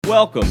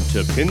Welcome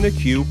to Pin the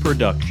Q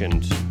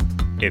Productions.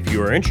 If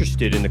you are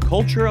interested in the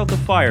culture of the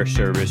fire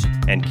service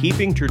and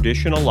keeping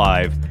tradition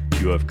alive,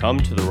 you have come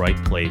to the right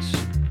place.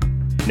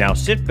 Now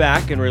sit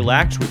back and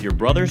relax with your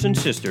brothers and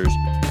sisters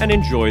and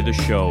enjoy the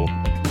show.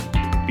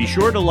 Be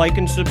sure to like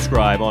and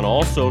subscribe on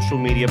all social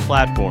media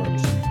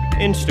platforms,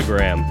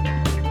 Instagram,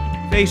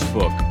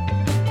 Facebook,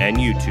 and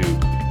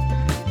YouTube.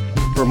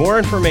 For more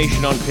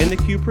information on Pin the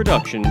Q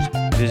Productions,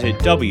 visit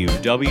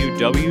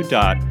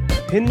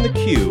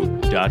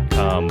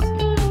www.pintheq.com.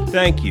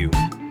 Thank you.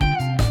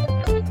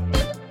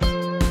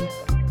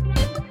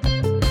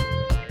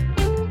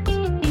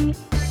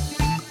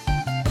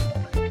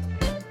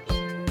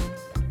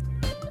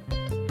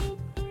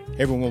 Hey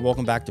everyone,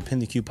 welcome back to Pin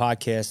the Q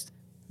Podcast.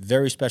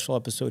 Very special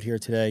episode here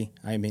today.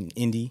 I am in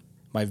Indy,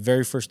 my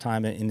very first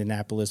time at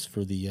Indianapolis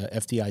for the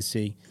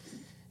FDIC.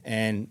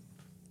 And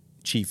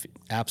Chief,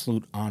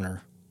 absolute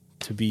honor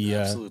to be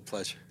absolute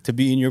pleasure to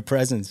be in your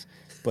presence.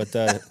 But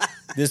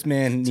this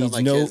man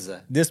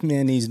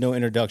needs no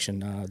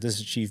introduction. This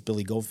is Chief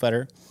Billy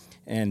Goldfeder,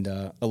 and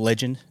a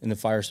legend in the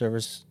fire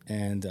service,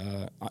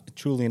 and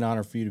truly an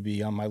honor for you to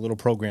be on my little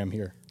program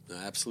here.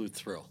 Absolute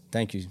thrill.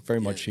 Thank you very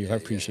much, Chief. I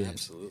appreciate it.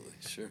 Absolutely,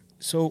 sure.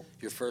 So,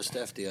 your first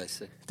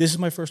FDIC. This is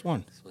my first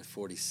one. It's my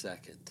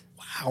 42nd.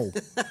 Wow.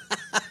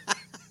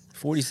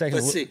 42nd.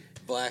 Let's see.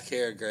 Black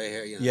hair, gray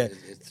hair. You know, yeah,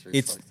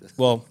 it's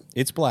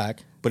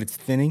black, but it's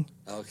thinning.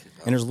 Okay.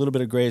 And there's a little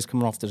bit of grays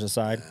coming off to the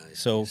side.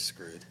 So you're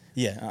screwed.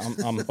 Yeah,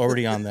 I'm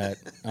already on that.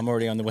 I'm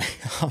already on the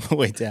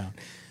way down.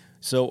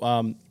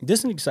 So this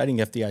is an exciting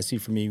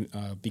FDIC for me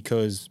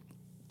because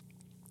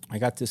I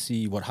got to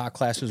see what hot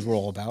classes were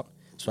all about.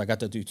 So I got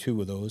to do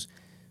 2 of those.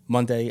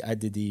 Monday I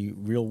did the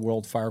real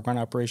world fireground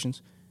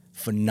operations.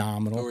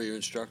 Phenomenal. Who were your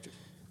instructors?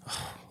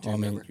 I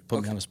mean, you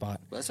put me on the spot.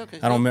 Well, that's okay.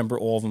 I don't remember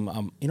all of them.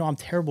 I'm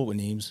terrible with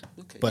names.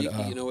 Okay. But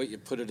you know what? You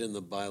put it in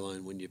the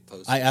byline when you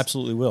post. I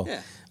absolutely will.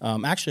 Yeah.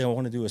 Actually, I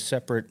want to do a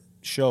separate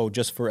show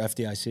just for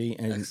FDIC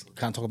and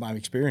kind of talk about my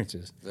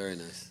experiences. Very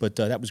nice. But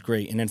that was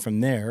great. And then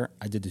from there,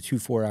 I did the 2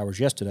 4-hours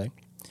yesterday.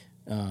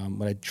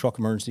 When I had truck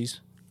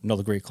emergencies,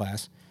 another great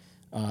class.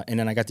 And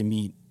then I got to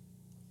meet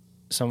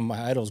some of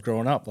my idols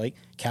growing up, like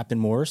Captain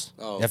Morris,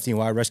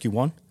 FDNY Rescue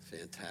 1.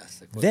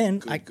 Fantastic.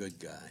 Good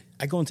guy.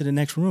 I go into the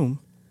next room,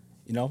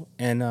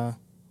 and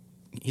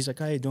he's like,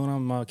 "How you doing?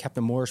 I'm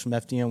Captain Morris from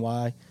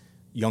FDNY,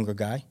 younger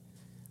guy."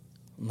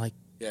 I'm like,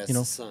 yeah, it's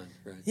the son,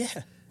 right?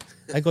 Yeah.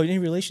 I go, "Any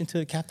relation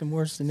to Captain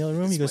Morris in the other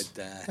room?" He goes,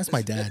 my dad. "That's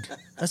my dad."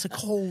 That's like,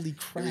 holy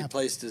crap. He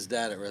replaced his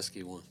dad at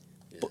Rescue 1.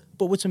 Yeah.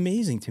 But what's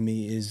amazing to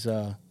me is,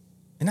 and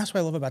that's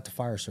what I love about the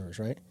fire service,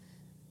 right?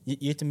 You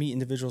get to meet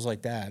individuals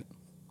like that.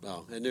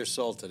 Oh, and they're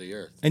salt of the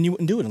earth. And you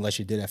wouldn't do it unless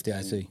you did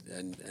FDIC.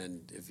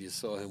 And if you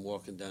saw him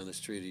walking down the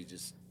street,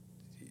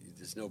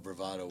 there's no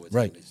bravado with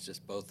right. him. It's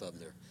just both of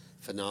them. They're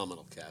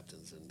phenomenal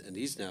captains. And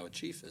he's now a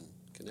chief in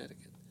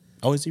Connecticut.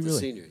 Oh, is he really?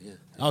 Senior, yeah.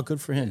 Oh, good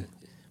for him. Yeah.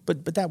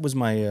 But that was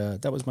my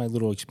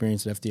little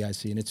experience at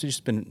FDIC, and it's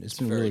been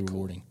really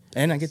rewarding.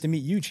 And I get to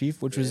meet you,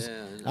 Chief, which was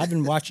I've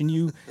been watching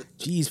you,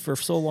 for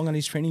so long on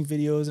these training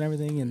videos and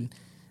everything, and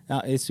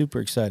it's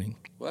super exciting.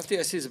 Well,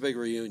 FDIC is a big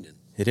reunion.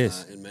 It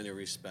is in many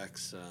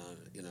respects.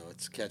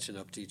 It's catching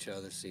up to each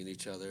other, seeing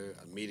each other,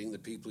 meeting the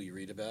people you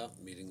read about,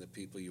 meeting the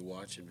people you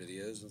watch in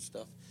videos and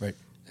stuff. Right.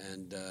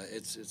 And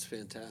it's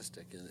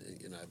fantastic,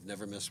 and I've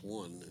never missed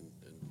one, and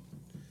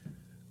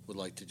would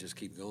like to just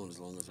keep going as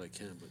long as I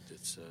can. But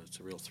it's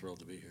a real thrill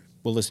to be here.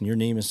 Well, listen, your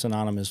name is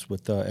synonymous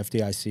with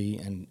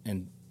FDIC,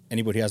 and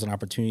anybody who has an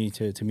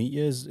opportunity to meet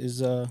you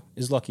is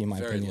lucky in my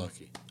opinion. Very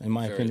lucky. In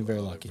my opinion,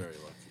 very lucky. Very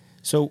lucky.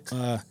 So,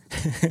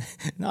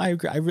 no, I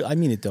agree. I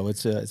mean it though.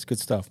 It's good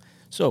stuff.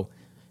 So,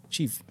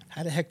 Chief,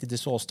 how the heck did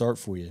this all start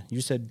for you?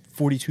 You said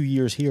 42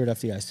 years here at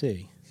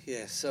FDIC.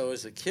 Yeah. So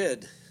as a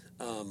kid,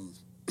 I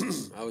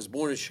was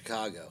born in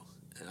Chicago,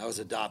 and I was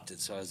adopted.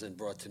 So I was then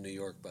brought to New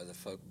York by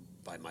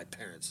my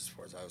parents, as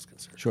far as I was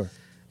concerned. Sure.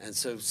 And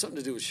so something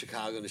to do with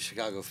Chicago and the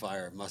Chicago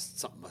fire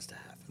something must have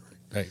happened.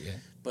 Right. Yeah.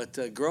 But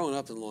growing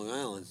up in Long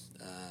Island,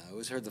 I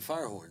always heard the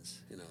fire horns.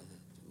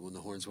 When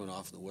the horns went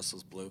off and the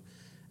whistles blew.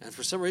 And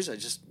for some reason, I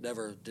just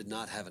did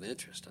not have an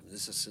interest. I mean,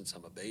 this is since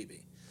I'm a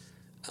baby.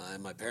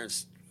 And my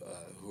parents,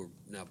 who are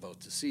now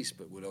both deceased,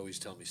 but would always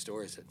tell me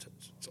stories.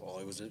 That's all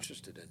I was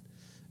interested in.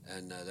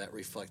 And that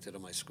reflected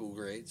on my school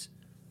grades.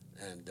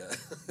 And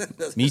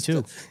me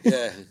too.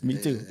 Yeah. Me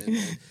too.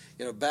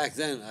 And, back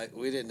then,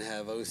 we didn't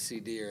have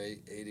OCD or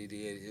ADD.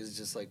 It was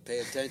just like pay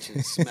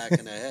attention, smack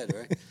in the head,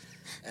 right?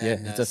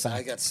 And, it's a fact.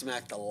 I got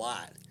smacked a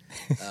lot.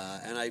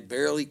 And I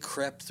barely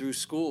crept through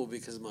school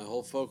because my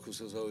whole focus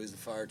was always the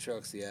fire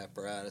trucks, the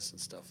apparatus,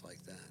 and stuff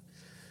like that.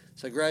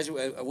 So I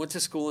graduated. I went to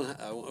school.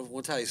 I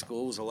went to high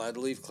school. Was allowed to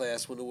leave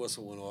class when the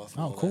whistle went off.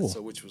 Oh, cool.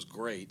 Which was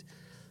great.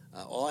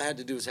 All I had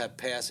to do was have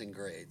passing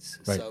grades.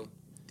 Right. So,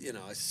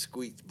 I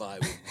squeaked by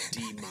with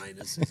D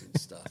minuses and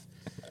stuff.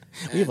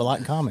 We have a lot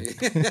in common.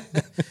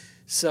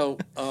 So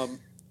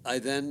I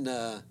then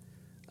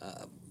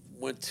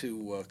went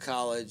to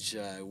college.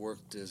 I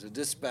worked as a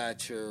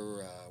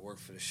dispatcher, worked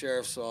for the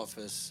sheriff's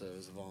office. I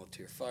was a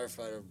volunteer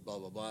firefighter, blah,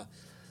 blah, blah.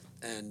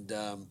 And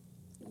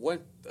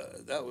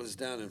that was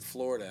down in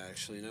Florida,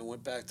 actually, and I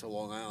went back to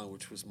Long Island,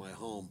 which was my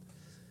home.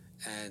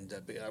 And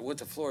I went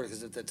to Florida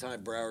because at that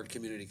time, Broward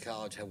Community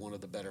College had one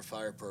of the better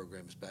fire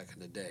programs back in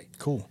the day.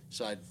 Cool.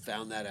 So I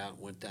found that out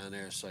and went down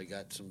there. So I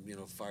got some,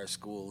 fire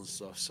school and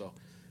stuff. So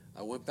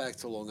I went back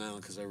to Long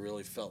Island because I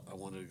really felt I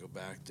wanted to go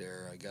back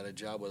there. I got a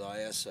job with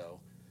ISO,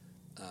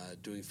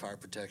 doing fire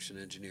protection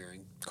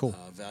engineering. Cool.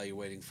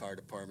 Evaluating fire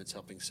departments,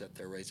 helping set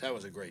their rates. That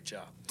was a great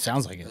job.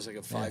 Sounds like it. It was like a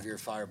 5-year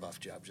fire buff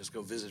job. Just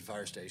go visit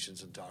fire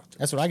stations and talk to them.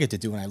 That's what I get to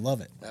do, and I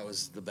love it. That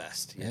was the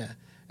best. Yeah.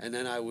 And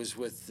then I was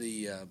with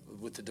the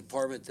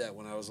department that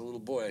when I was a little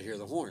boy, I'd hear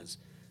the horns.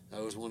 I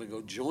always wanted to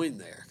go join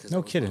there because No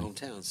it was kidding. my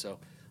hometown. So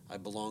I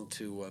belonged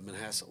to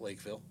Manhasset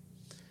Lakeville.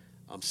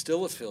 I'm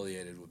still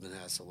affiliated with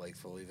Manhasset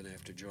Lakeville even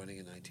after joining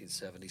in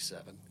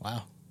 1977.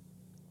 Wow.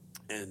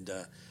 And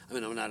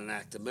I'm not an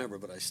active member,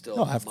 but I still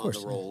No, am of on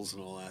course. the rolls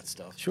and all that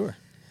stuff. Sure.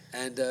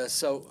 And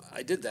so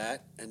I did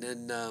that, and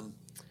then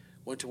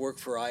went to work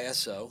for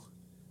ISO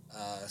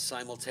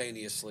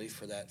simultaneously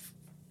for that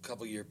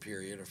couple-year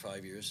period or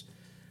 5 years,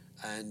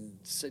 and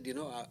said,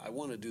 I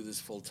want to do this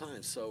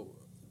full-time. So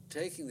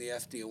taking the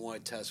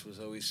FDNY test was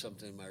always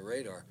something on my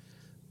radar,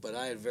 but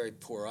I had very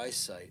poor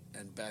eyesight,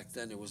 and back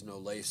then there was no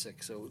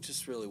LASIK, so it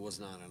just really was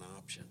not an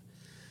option.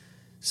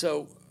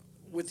 So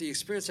with the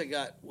experience I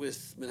got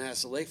with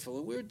Manhasset Lakeville,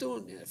 and we were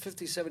doing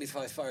 50,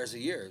 75 fires a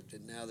year,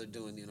 and now they're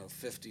doing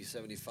 50,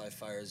 75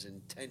 fires in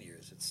 10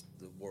 years.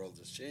 The world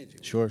is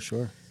changing.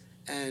 Sure.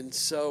 And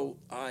so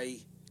I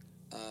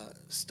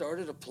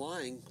started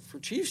applying for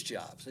chief's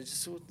jobs. I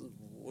just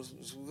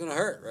was going to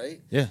hurt, right?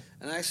 Yeah.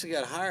 And I actually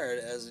got hired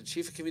as a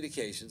chief of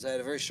communications. I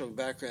had a very strong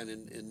background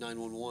in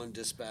 911,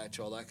 dispatch,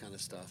 all that kind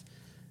of stuff.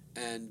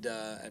 And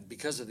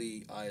because of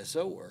the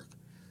ISO work,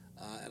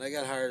 and I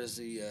got hired as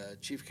the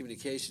chief of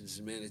communications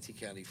in Manatee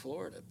County,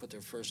 Florida, put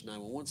their first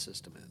 911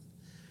 system in.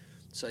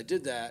 So I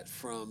did that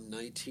from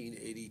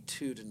 1982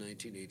 to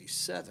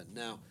 1987.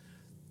 Now,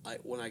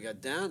 when I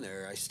got down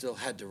there, I still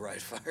had to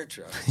ride fire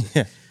trucks.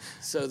 Yeah.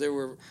 So there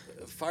were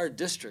fire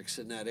districts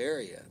in that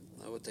area,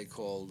 what they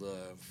called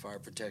fire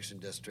protection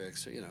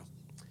districts,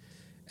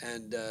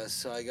 And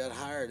so I got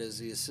hired as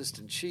the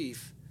assistant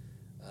chief,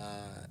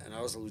 and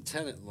I was a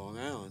lieutenant in Long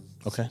Island.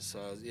 Okay. So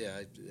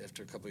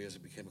after a couple of years, I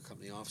became a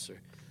company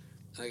officer.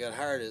 And I got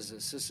hired as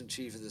assistant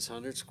chief of this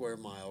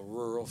 100-square-mile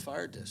rural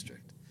fire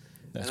district.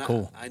 That's and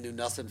cool. I knew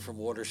nothing from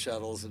water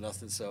shuttles and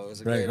nothing, so it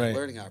was a Right, great right.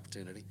 learning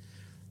opportunity.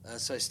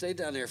 So I stayed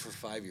down there for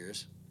 5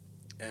 years,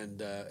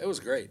 and it was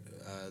great.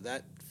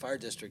 That fire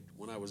district,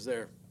 when I was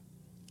there,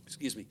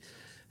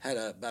 had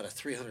about a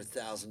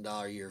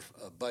 $300,000 a year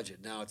budget.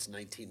 Now it's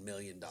 $19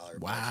 million budget.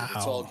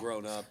 It's all Wow.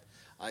 grown up.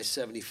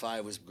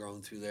 I-75 was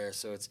grown through there,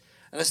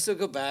 and I still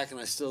go back, and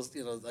I still,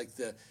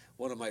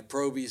 one of my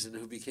probies and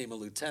who became a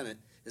lieutenant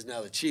is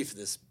now the chief of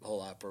this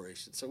whole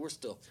operation. So we're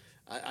still,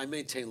 I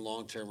maintain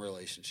long-term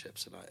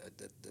relationships, and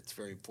that's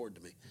very important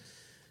to me.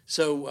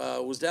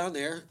 So was down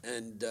there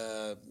and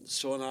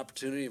saw an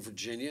opportunity in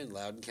Virginia, in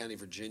Loudoun County,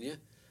 Virginia.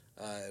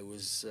 It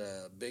was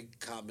a big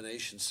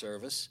combination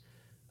service,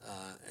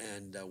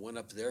 and went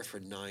up there for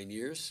 9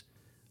 years.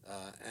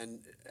 And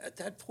at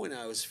that point,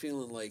 I was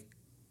feeling like,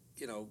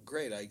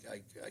 great. I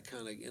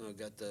kind of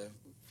got the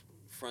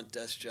front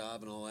desk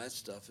job and all that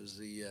stuff as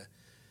the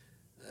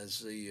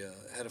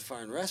head of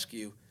fire and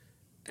rescue,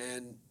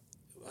 and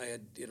I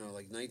had,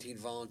 like 19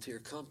 volunteer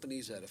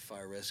companies. I had a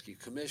fire rescue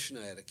commission.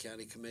 I had a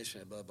county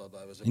commission. Blah, blah,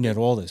 blah. You had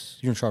all this.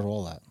 You're in charge of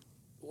all that.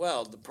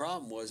 Well, the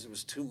problem was it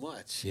was too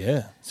much.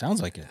 Yeah.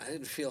 Sounds like it. I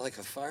didn't feel like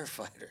a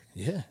firefighter.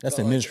 Yeah. That's Felt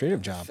an administrative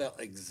I job. felt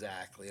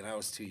exactly, and I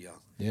was too young.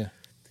 Yeah.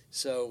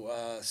 So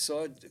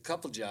saw a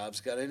couple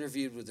jobs. Got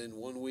interviewed within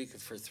 1 week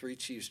for 3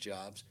 chief's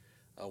jobs.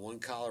 One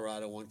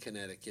Colorado, one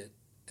Connecticut,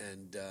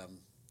 and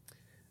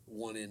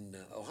one in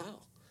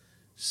Ohio.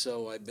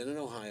 So I've been in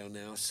Ohio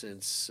now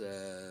since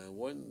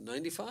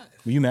 95.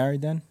 Were you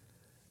married then?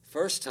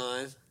 First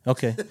time.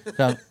 Okay.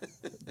 So,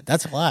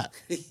 that's a lot.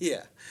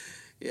 Yeah,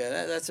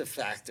 that's a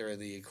factor in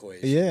the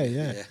equation.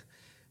 Yeah.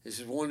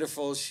 She's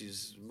wonderful.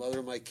 She's the mother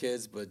of my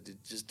kids, but it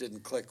just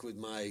didn't click with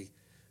my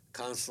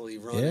constantly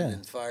running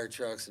in fire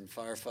trucks and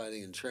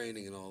firefighting and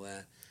training and all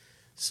that.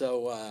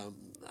 So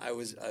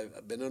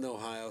I've been in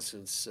Ohio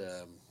since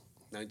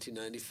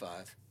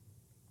 1995.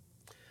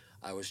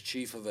 I was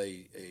chief of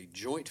a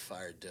joint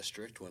fire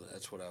district.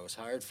 That's what I was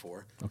hired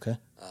for. Okay.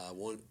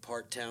 One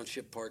part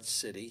township, part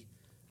city,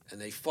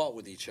 and they fought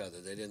with each other.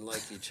 They didn't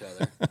like each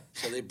other,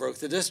 so they broke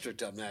the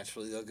district up.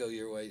 Naturally, they'll go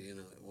your way, and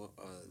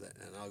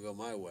I'll go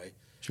my way.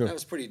 Sure. That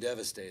was pretty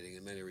devastating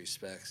in many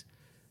respects.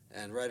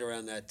 And right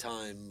around that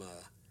time,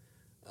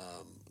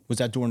 Was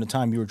that during the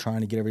time you were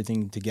trying to get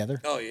everything together?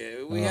 oh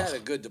yeah, we had a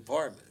good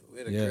department. We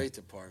had a Yeah. great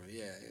department.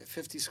 Yeah,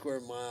 50 square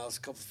miles, a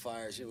couple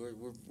fires.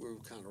 We're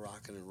kind of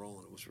rocking and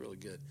rolling. It was really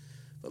good.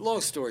 But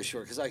long story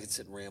short, because I could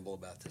sit and ramble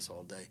about this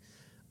all day,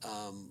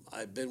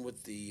 I've been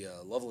with the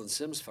Lovell and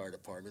Sims Fire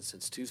Department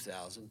since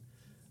 2000,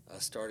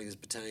 starting as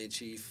battalion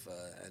chief,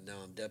 and now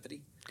I'm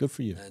deputy. Good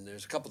for you. And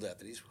there's a couple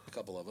deputies, a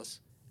couple of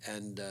us,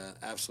 and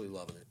absolutely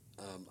loving it.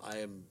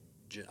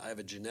 I have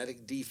a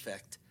genetic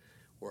defect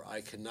where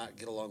I cannot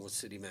get along with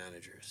city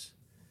managers.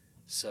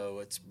 So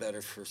it's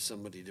better for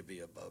somebody to be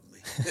above me.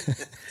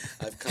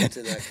 I've come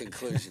to that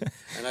conclusion.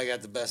 And I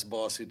got the best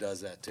boss who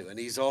does that too. And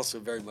he's also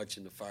very much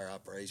into fire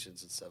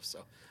operations and stuff.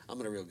 So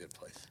I'm in a real good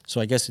place. So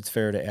I guess it's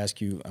fair to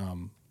ask you,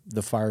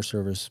 the fire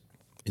service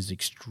is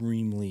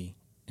extremely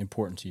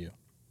important to you.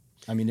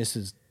 I mean,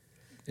 it's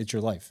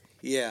your life.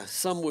 Yeah,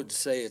 some would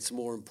say it's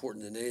more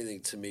important than anything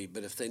to me,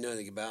 but if they know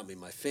anything about me,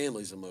 my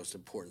family's the most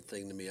important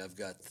thing to me. I've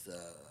got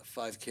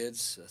 5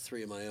 kids,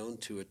 3 of my own,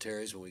 2 of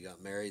Terry's. When we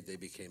got married, they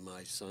became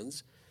my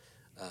sons.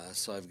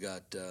 So I've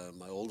got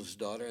my oldest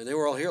daughter, and they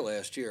were all here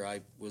last year.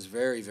 I was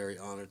very, very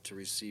honored to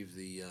receive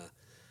the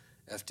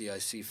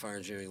FDIC Fire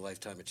Engineering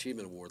Lifetime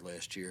Achievement Award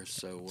last year.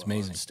 So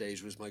on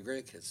stage was my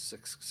grandkids,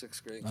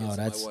 six grandkids,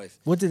 and my wife.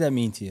 What did that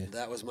mean to you?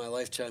 That was my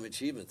lifetime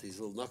achievement, these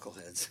little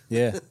knuckleheads.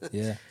 Yeah,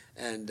 yeah.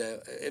 And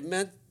it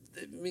meant,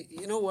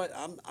 you know what,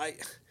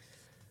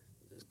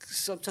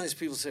 sometimes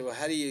people say, well,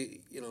 how do you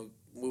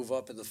move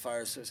up in the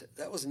fire service?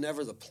 That was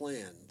never the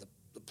plan.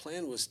 The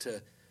plan was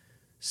to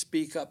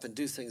speak up and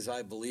do things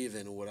I believe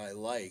in and what I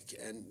like,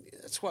 and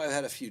that's why I've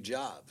had a few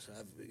jobs.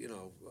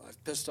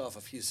 I've pissed off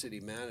a few city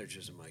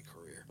managers in my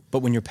career. But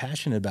when you're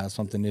passionate about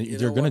something,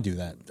 you're going to do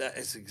that. That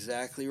is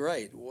exactly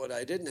right. What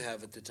I didn't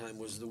have at the time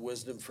was the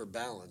wisdom for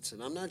balance,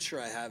 and I'm not sure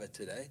I have it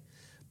today.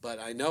 But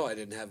I know I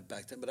didn't have it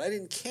back then. But I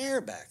didn't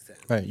care back then.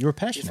 Right, you were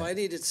passionate. If I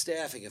needed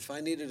staffing, if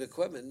I needed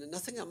equipment,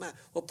 nothing else mattered.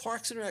 Well,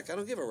 Parks and Rec, I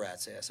don't give a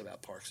rat's ass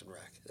about Parks and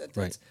Rec.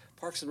 That's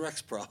Parks and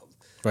Rec's problem.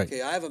 Right.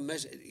 Okay, I have a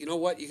measure. You know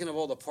what? You can have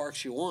all the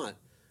parks you want,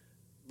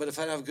 but if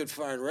I don't have a good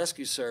fire and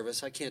rescue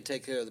service, I can't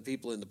take care of the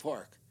people in the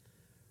park.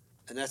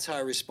 And that's how I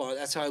respond.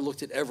 That's how I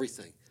looked at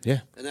everything. Yeah.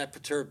 And that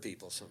perturbed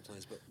people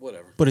sometimes, but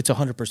whatever. But it's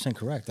 100%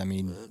 correct. I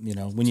mean,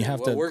 when you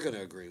have to. We're going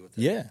to agree with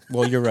that. Yeah.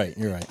 Well, you're right.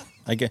 You're right.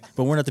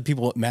 But we're not the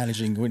people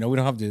managing. We don't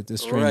have the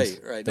strings.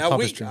 Right. The Now,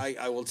 strings.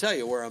 I will tell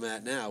you where I'm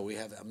at now. We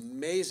have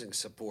amazing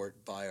support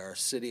by our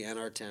city and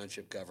our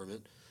township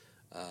government.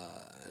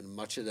 And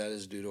much of that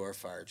is due to our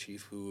fire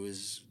chief,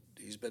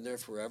 he's been there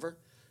forever.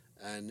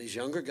 And he's a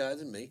younger guy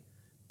than me,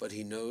 but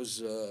he knows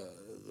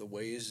the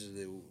ways,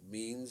 the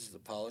means, the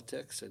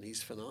politics, and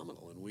he's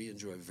phenomenal. And we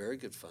enjoy very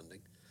good funding.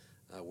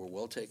 We're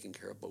well taken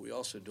care of, but we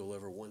also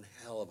deliver one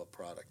hell of a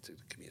product to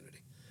the community.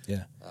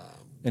 Yeah.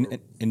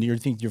 And you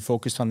think your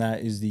focus on that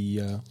is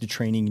the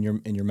training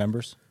in your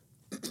members?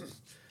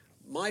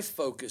 My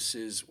focus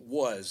is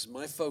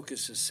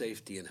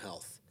safety and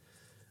health.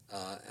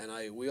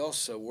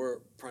 We're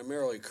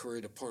primarily a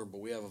career department,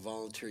 but we have a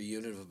volunteer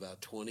unit of about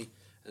 20,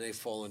 and they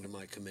fall under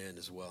my command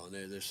as well.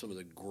 And they're some of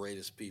the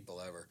greatest people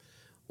ever.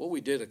 What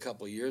we did a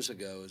couple of years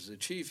ago is the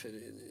chief,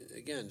 and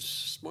again,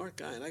 smart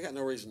guy, and I got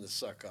no reason to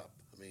suck up.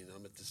 I mean,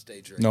 I'm at the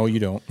stage right now. No, you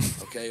don't.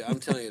 Okay, I'm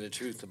telling you the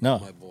truth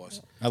about my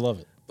boss. I love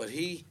it. But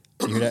you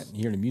hear that?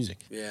 You hear the music.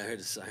 Yeah, I heard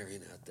the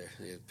siren out there.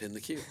 They pin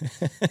the cue.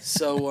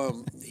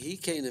 So he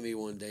came to me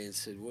one day and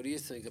said, "What do you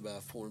think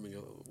about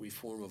we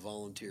form a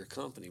volunteer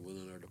company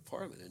within our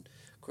department?" And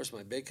of course,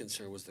 my big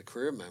concern was the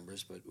career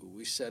members, but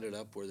we set it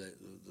up where the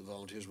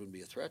volunteers wouldn't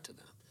be a threat to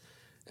them.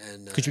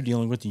 And because you're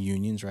dealing with the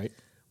unions, right?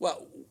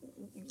 Well,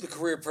 the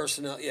career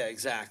personnel. Yeah,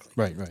 exactly.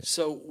 Right.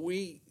 So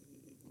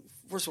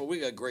first of all, we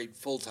got great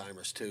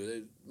full-timers,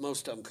 too.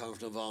 Most of them come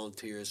from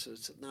volunteers, so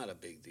it's not a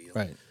big deal.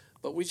 Right.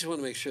 But we just want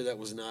to make sure that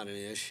was not an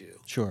issue.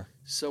 Sure.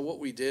 So what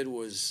we did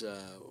was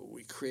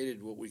we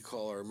created what we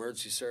call our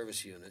emergency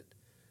service unit,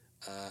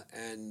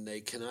 and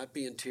they cannot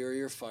be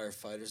interior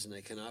firefighters, and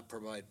they cannot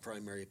provide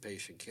primary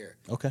patient care.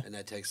 Okay. And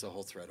that takes the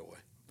whole threat away.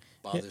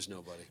 Bothers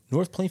nobody.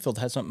 North Plainfield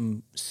has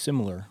something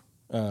similar,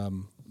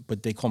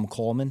 but they call them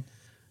Coleman.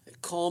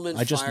 Coleman,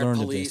 I just fire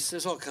learned police,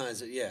 there's all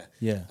kinds of,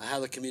 Yeah. how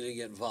the community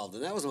get involved.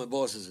 And that was my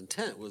boss's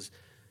intent was,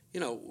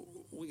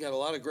 we got a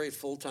lot of great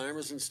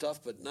full-timers and stuff,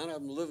 but none of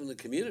them live in the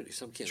community.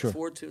 Some can't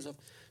afford to and stuff.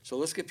 So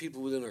let's get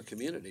people within our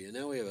community. And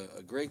now we have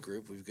a great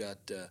group. We've got,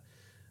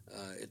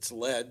 it's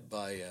led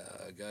by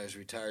a guy who's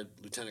retired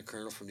lieutenant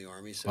colonel from the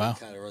Army, so he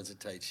kind of runs a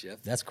tight ship.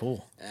 That's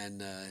cool.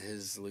 And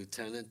his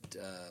lieutenant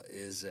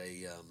is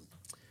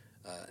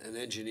an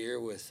engineer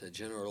with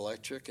General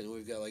Electric, and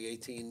we've got like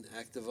 18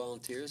 active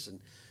volunteers,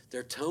 and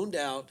they're toned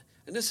out.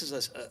 And this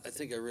is, I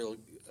think, a real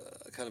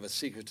kind of a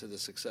secret to the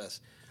success.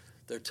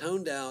 They're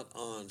toned out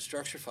on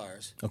structure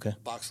fires,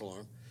 box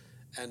alarm,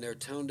 and they're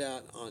toned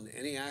out on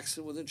any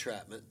accident with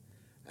entrapment,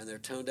 and they're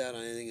toned out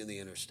on anything in the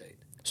interstate.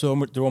 So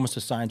they're almost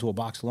assigned to a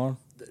box alarm?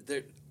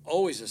 They're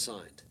always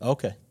assigned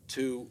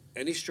to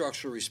any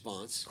structural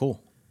response.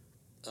 Cool.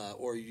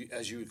 Or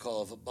as you would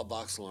call a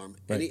box alarm,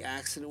 any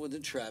accident with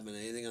entrapment,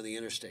 anything on the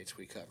interstates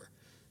we cover.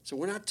 So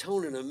we're not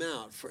toning them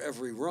out for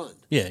every run.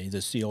 Yeah,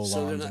 the CO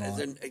alarms.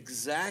 So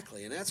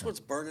exactly, and that's what's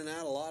burning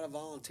out a lot of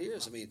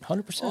volunteers. I mean,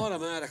 100%.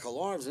 Automatic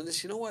alarms, and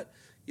this, you know what?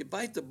 You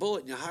bite the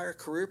bullet and you hire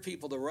career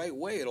people the right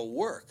way, it'll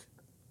work.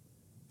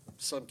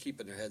 Some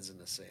keeping their heads in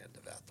the sand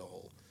about the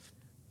whole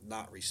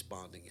not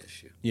responding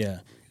issue.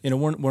 Yeah,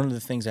 one of the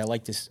things I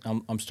like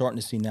I'm starting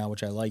to see now,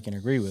 which I like and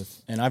agree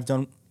with, and I've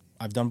done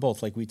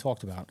both, like we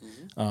talked about.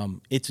 Mm-hmm.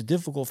 It's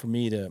difficult for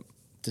me to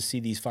see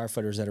these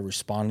firefighters that are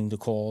responding to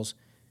calls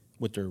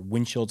with their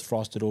windshields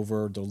frosted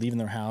over. They're leaving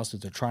their houses.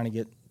 They're trying to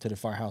get to the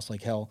firehouse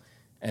like hell.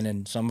 And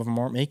then some of them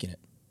aren't making it,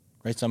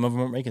 right? Some of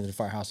them aren't making it to the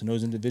firehouse. And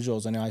those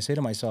individuals, I say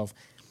to myself,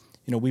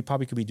 we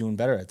probably could be doing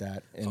better at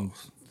that.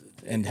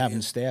 And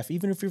having staff,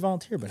 even if you're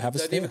volunteer, but have a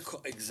staff.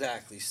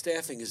 Exactly.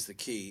 Staffing is the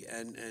key.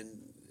 And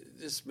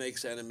this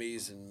makes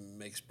enemies and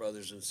makes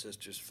brothers and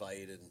sisters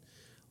fight and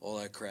all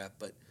that crap.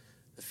 But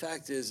the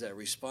fact is that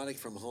responding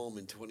from home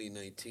in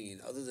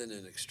 2019, other than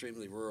in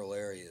extremely rural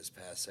areas,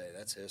 passe,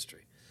 that's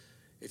history.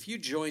 If you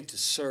join to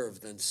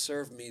serve, then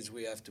serve means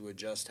we have to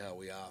adjust how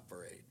we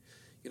operate.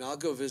 I'll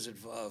go visit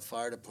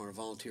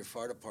volunteer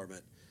fire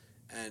department,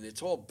 and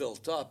it's all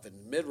built up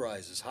in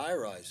mid-rises,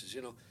 high-rises,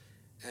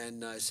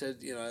 And I said,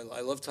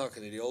 I love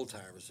talking to the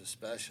old-timers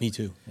especially. Me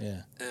too,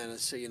 yeah. And I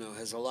say,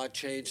 has a lot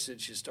changed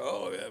since you started?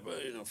 Oh, yeah,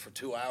 but, for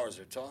 2 hours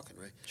they're talking,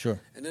 right? Sure.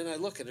 And then I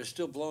look, and they're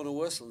still blowing a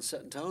whistle and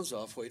setting tones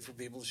off, waiting for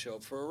people to show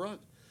up for a run.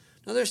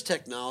 Now, there's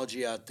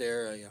technology out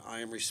there. I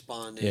am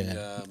responding.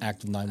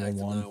 Active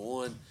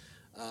 911.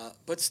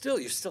 But still,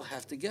 you still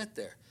have to get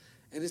there.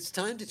 And it's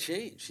time to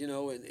change.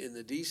 In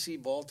the D.C.,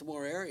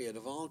 Baltimore area, the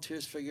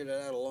volunteers figured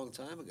it out a long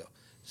time ago.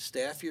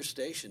 Staff your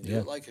station. Do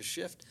it like a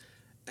shift.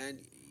 And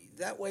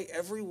that way,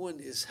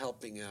 everyone is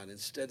helping out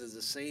instead of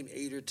the same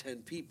 8 or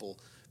 10 people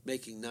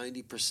making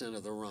 90%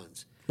 of the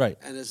runs. Right.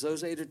 And as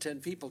those 8 or 10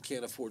 people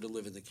can't afford to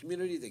live in the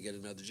community, they get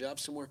another job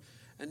somewhere.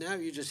 And now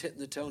you're just hitting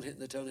the tone.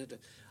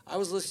 I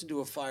was listening to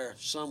a fire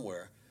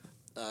somewhere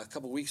a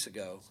couple weeks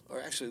ago, or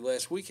actually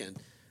last weekend,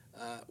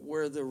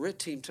 where the RIT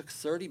team took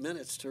 30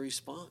 minutes to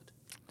respond.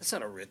 That's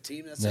not a RIT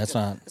team.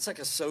 That's like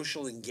a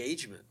social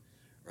engagement,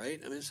 right?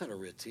 It's not a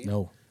RIT team.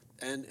 No.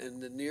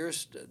 And the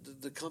nearest,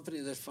 the company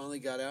that finally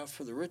got out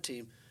for the RIT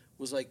team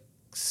was like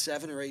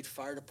 7 or 8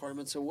 fire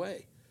departments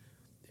away.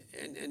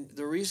 And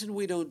the reason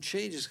we don't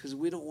change is because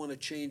we don't want to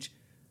change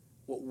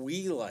what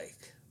we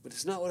like. But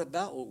it's not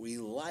about what we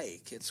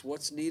like. It's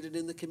what's needed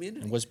in the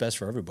community. And what's best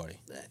for everybody.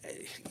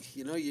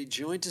 You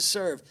join to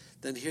serve,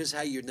 then here's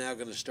how you're now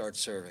going to start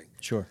serving.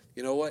 Sure.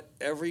 You know what?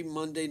 Every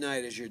Monday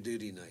night is your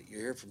duty night. You're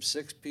here from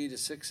 6P to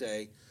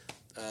 6A.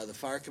 The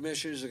fire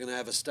commissioners are going to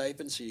have a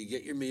stipend, so you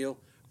get your meal.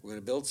 We're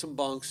going to build some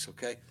bunks,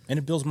 okay? And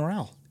it builds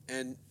morale.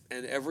 And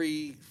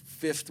every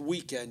 5th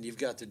weekend, you've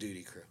got the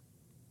duty crew.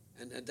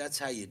 And that's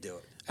how you do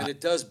it. And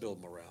it does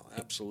build morale,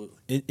 absolutely.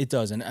 It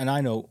does. And I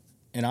know,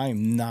 and I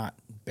am not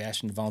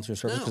bashing the volunteer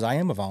service because I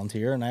am a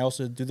volunteer and I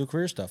also do the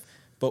career stuff.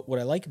 But what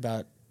I like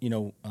about,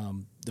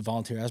 the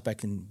volunteer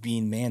aspect and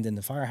being manned in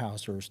the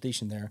firehouse or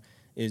stationed there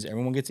is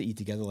everyone gets to eat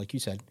together, like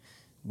you said.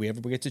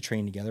 Everybody gets to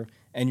train together,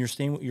 and you're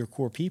staying with your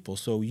core people,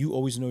 so you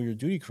always know your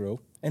duty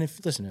crew. And if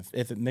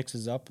it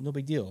mixes up, no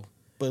big deal.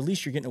 But at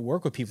least you're getting to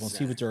work with people and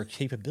see what their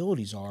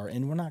capabilities are,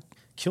 and we're not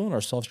killing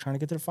ourselves trying to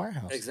get to the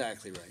firehouse.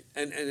 Exactly right.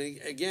 And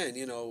again,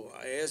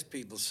 I ask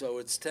people, so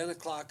it's 10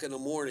 o'clock in the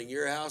morning,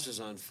 your house is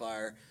on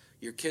fire,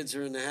 your kids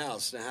are in the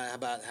house. Now,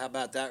 how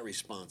about that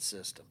response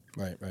system?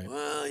 Right.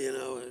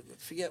 Well,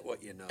 forget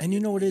what you know. And you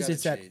know what it is?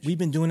 It's change. That we've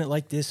been doing it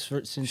like this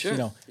since since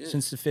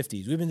the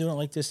 50s. We've been doing it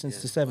like this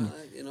since the 70s. Well,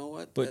 you know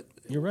what? But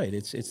you're right.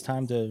 It's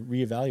time to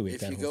reevaluate that whole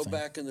thing. If you go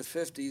back in the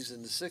 50s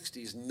and the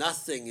 60s,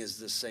 nothing is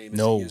the same as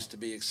it used to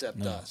be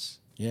except us.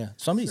 Yeah.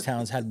 Some of these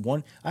towns had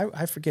one.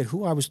 I forget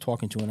who I was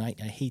talking to, and I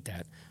hate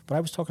that. But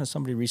I was talking to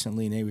somebody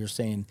recently, and they were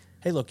saying,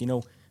 hey, look,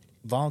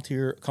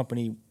 volunteer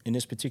company in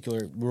this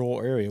particular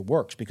rural area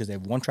works because they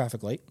have one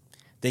traffic light.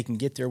 They can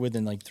get there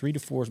within like 3 to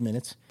 4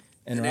 minutes.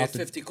 And they had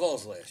 50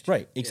 calls last year.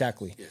 Right,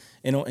 exactly. Yeah.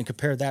 And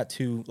compare that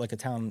to like a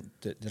town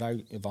that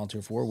I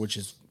volunteer for, which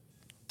is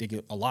they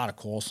get a lot of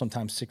calls,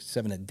 sometimes 6 to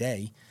 7 a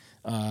day.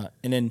 And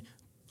then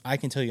I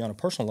can tell you on a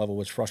personal level,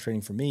 what's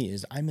frustrating for me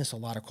is I miss a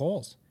lot of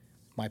calls.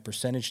 My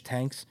percentage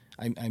tanks,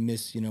 I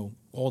miss,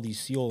 all these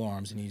seal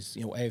alarms and these,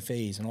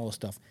 AFAs and all this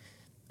stuff.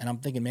 And I'm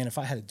thinking, man, if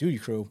I had a duty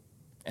crew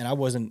and I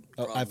wasn't,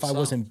 if I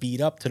wasn't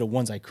beat up to the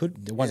ones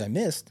I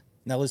missed.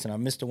 Now listen, I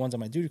missed the ones on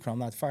my duty crew. I'm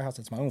not at the firehouse.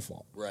 That's my own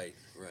fault. Right.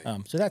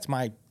 So that's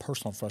my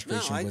personal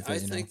frustration with it. I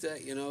think that,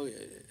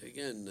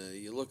 again,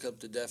 you look up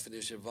the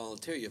definition of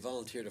volunteer. You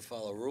volunteer to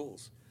follow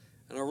rules.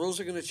 And our rules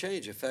are going to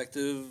change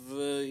effective,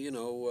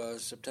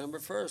 September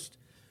 1st.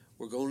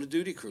 We're going to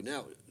duty crew.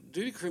 Now,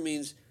 duty crew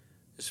means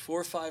there's 4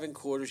 or 5 in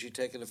quarters. You're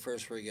taking the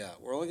first rig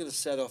out. We're only going to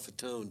set off a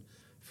tone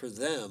for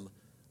them,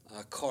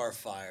 car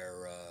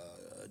fire,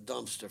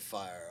 dumpster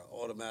fire,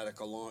 automatic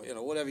alarm,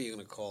 whatever you're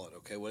going to call it,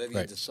 okay, whatever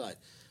you decide.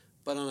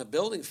 But on a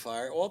building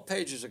fire, all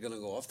pagers are going to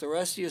go off. The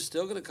rest of you are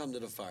still going to come to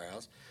the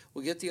firehouse.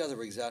 We'll get the other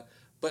rigs out.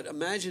 But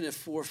imagine if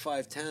 4 or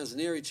 5 towns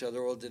near each other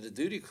all did a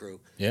duty crew.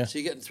 Yeah. So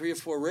you're getting 3 or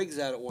 4 rigs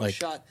out at one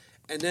shot.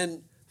 And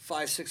then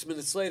 5-6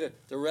 minutes later,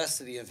 the rest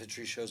of the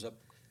infantry shows up.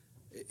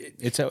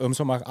 I'm talking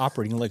about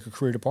operating like a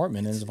career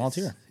department and as a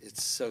volunteer.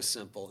 It's so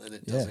simple, and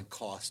it doesn't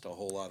cost a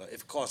whole lot.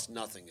 It costs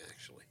nothing,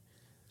 actually.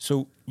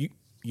 So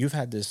you've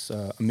had this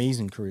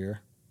amazing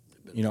career,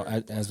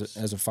 as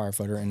a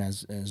firefighter and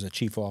as a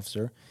chief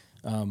officer.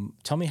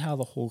 Tell me how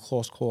the whole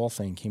close call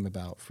thing came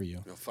about for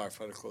you.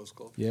 Firefighter close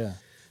call? Yeah.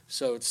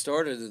 So it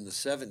started in the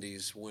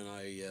 70s when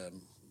I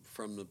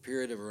from the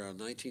period of around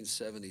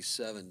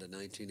 1977 to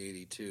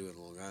 1982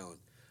 in Long Island,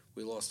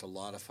 we lost a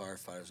lot of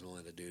firefighters in the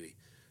line of duty.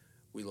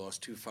 We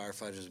lost 2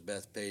 firefighters at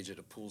Bethpage at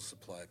a pool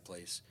supply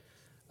place.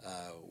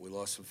 We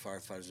lost some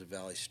firefighters at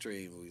Valley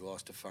Stream. We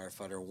lost a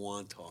firefighter at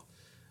Wantagh.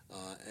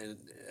 And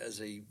as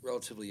a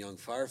relatively young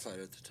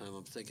firefighter at the time,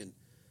 I'm thinking,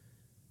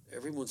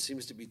 everyone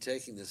seems to be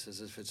taking this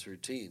as if it's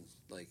routine.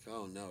 Like,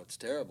 oh no, it's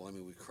terrible. I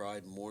mean, we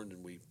cried and mourned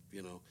and we,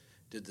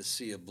 did the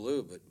sea of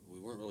blue, but we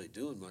weren't really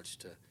doing much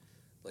to,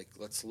 like,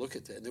 let's look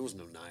at that. And there was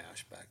no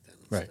NIOSH back then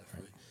and Right, stuff,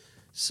 right. right?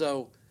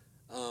 So,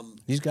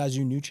 These guys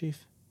you knew,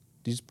 Chief?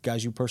 These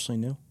guys you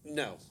personally knew?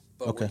 no,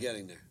 but Okay. we're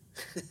getting there.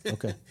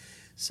 Okay.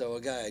 So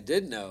a guy I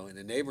did know in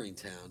a neighboring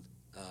town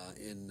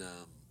in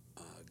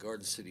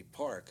Garden City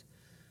Park,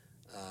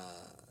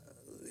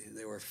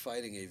 they were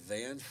fighting a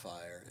van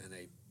fire and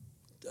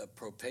a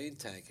propane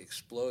tank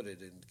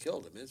exploded and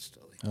killed him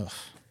instantly. Ugh.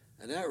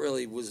 And that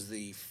really was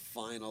the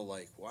final,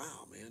 like,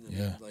 wow, man. I mean,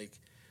 Yeah. like,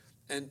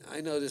 and I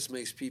know this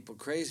makes people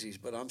crazy,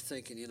 but I'm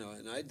thinking,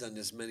 and I've done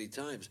this many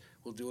times.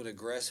 We'll do an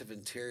aggressive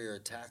interior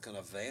attack on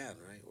a van,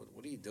 right?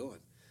 What are you doing?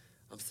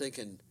 I'm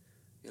thinking,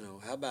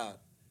 how about,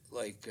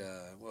 like,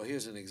 well,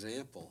 here's an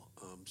example.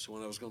 So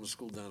when I was going to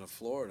school down in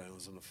Florida, I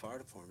was in the fire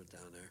department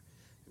down there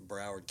in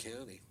Broward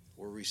County.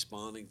 We're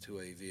responding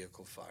to a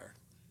vehicle fire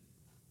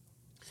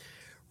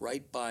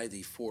right by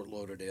the Fort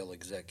Lauderdale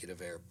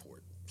Executive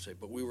Airport.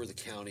 But we were the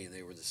county and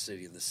they were the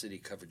city, and the city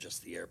covered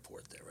just the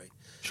airport there, right?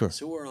 Sure.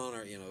 So we're on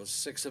our,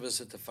 6 of us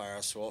at the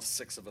firehouse, so all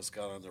 6 of us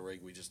got on the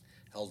rig. We just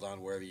held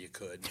on wherever you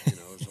could.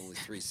 There's only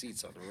 3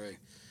 seats on the rig.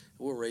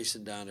 And we're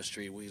racing down the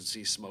street. We can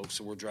see smoke,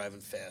 so we're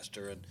driving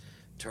faster and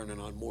turning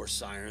on more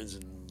sirens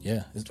and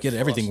Yeah, get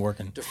everything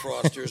working.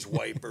 defrosters,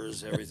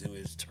 wipers, everything.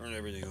 We just turn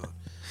everything on.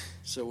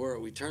 So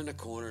we turn the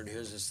corner, and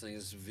here's this thing.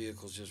 This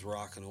vehicle's just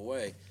rocking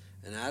away,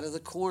 and out of the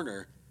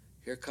corner,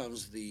 here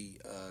comes the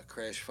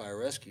crash fire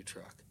rescue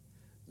truck.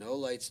 No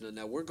lights, no.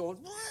 Now we're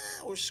going,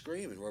 wow, we're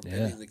screaming, we're Yeah.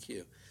 bending the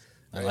queue.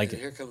 I like and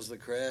it. Here comes the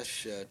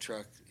crash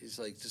truck. He's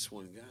like just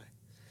one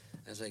guy.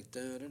 I was like,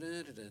 dun, dun,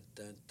 dun, dun,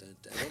 dun, dun,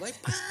 dun. We're like,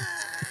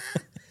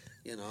 ah!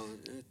 Dun,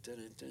 dun,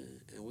 dun,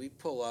 dun. And we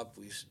pull up.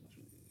 We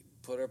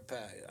put our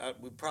pack.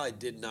 We probably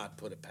did not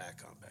put a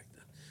pack on back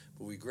then,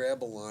 but we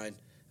grab a line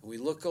and we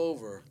look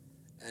over,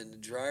 and the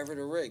driver of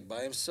the rig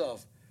by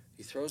himself,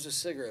 he throws a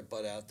cigarette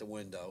butt out the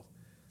window.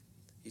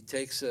 He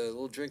takes a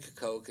little drink of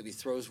Coke and he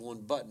throws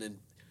one button and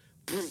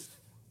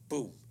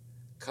boom,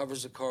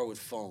 covers the car with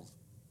foam.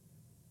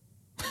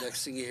 The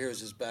next thing you hear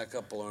is his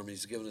backup alarm.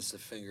 He's giving us the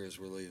finger as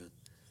we're leaving.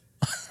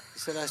 He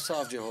said, I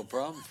solved your whole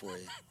problem for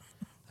you.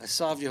 I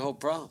solved your whole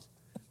problem.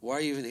 Why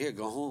are you even here?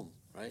 Go home,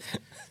 right?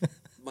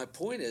 My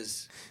point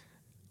is,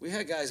 we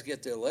had guys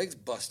get their legs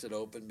busted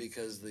open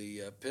because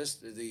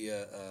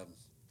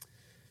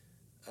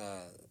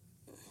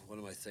what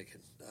am I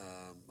thinking?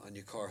 On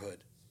your car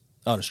hood.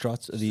 Oh, the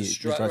struts? The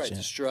strut, struts, right, yeah.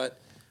 the strut,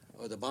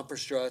 or the bumper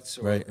struts,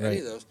 or Right, any right.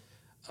 of those.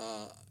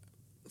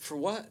 For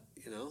what?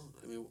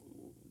 I mean,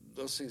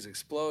 those things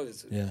explode.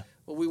 Yeah.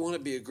 Well, we want to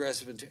be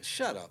aggressive and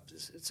shut up.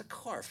 It's a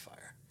car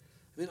fire.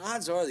 I mean,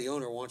 odds are the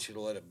owner wants you to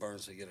let it burn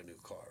so you get a new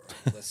car, right?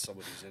 Unless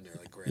somebody's in there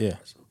like grandma Yeah.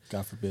 or something.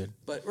 God forbid.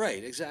 But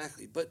right,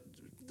 exactly. But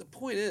the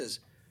point is,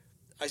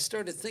 I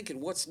started thinking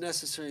what's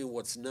necessary and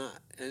what's not.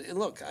 And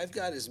look, I've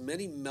got as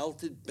many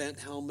melted bent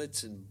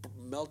helmets and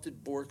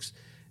melted Borks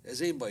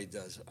as anybody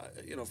does.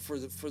 For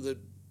the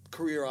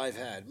career I've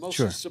had,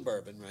 mostly Sure.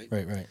 suburban, right?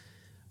 Right.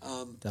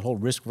 That whole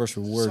risk versus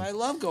reward. So I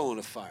love going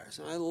to fires,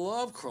 and I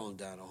love crawling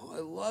down a hole. I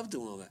love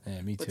doing all that.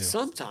 Yeah, me But too.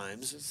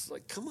 sometimes it's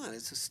like, come on,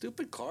 it's a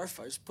stupid car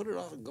fire. Just put it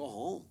off and go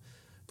home,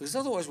 because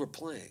otherwise we're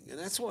playing, and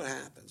that's what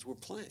happens. We're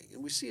playing,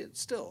 and we see it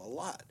still a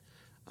lot.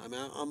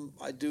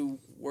 I do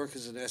work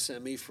as an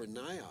SME for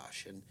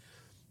NIOSH, and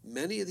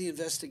many of the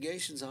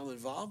investigations I'm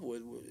involved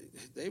with,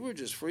 they were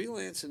just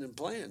freelancing and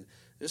playing.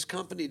 This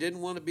company didn't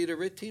want to be the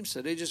RIT team,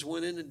 so they just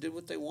went in and did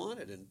what they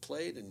wanted and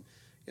played, and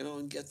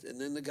and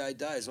then the guy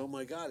dies. Oh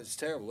my God, it's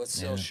terrible. Let's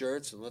sell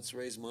shirts and let's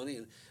raise money.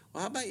 And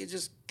well, how about you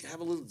just have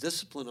a little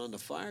discipline on the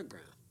fire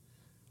ground?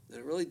 And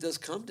it really does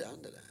come down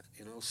to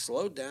that.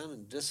 Slow down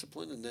and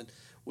discipline, and then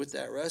with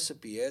that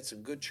recipe, add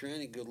some good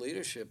training, good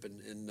leadership,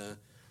 and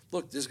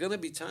look, there's going to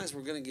be times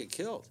we're going to get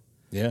killed.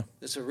 Yeah.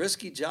 It's a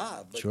risky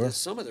job, but Sure.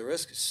 some of the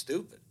risk is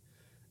stupid.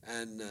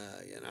 And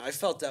I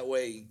felt that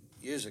way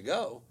years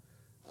ago,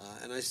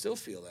 and I still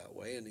feel that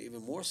way, and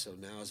even more so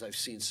now as I've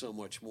seen so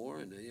much more.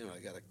 And I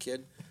got a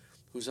kid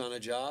who's on a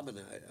job, and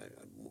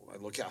I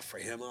look out for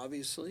him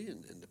obviously,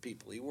 and the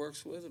people he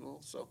works with, and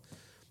all. So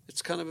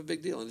it's kind of a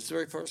big deal, and it's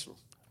very personal.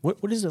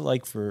 What is it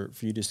like for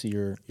you to see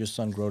your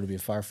son grow to be a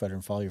firefighter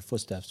and follow your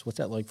footsteps? What's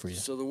that like for you?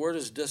 So the word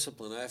is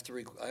discipline. I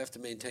have to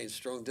maintain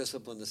strong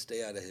discipline to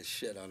stay out of his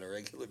shit on a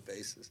regular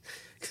basis,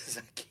 because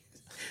I can't.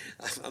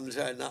 I'm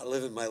trying not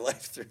living my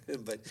life through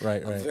him, but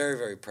Right. I'm very,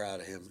 very proud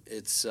of him.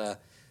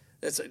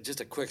 That's just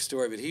a quick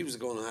story, but he was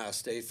going to Ohio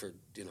State for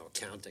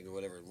accounting or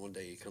whatever, and one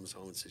day he comes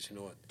home and says, "You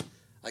know what?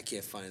 I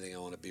can't find anything I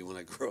want to be when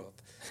I grow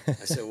up." I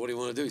said, "What do you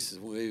want to do?" He says,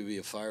 "Well, maybe be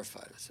a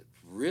firefighter." I said,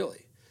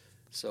 "Really?"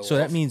 So So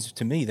that means,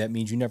 to me,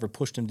 you never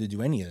pushed him to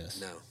do any of this.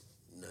 No.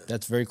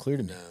 That's very clear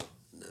to me.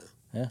 No.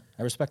 Yeah,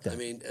 I respect that. I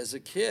mean, as a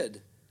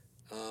kid,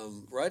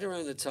 right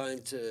around the time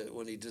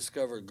when he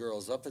discovered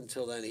girls, up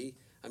until then, he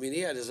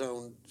had his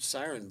own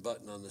siren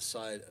button on the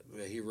side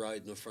where he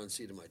ride in the front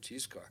seat of my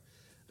cheese car.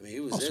 I mean, he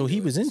was. So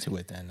he was into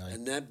it then.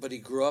 But he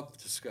grew up,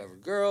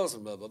 discovered girls,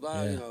 and blah blah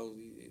blah. Yeah. You know,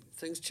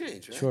 things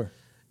change, right? Sure.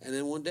 And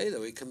then one day,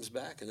 though, he comes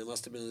back, and it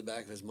must have been in the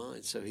back of his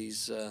mind. So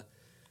he's.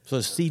 So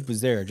the seed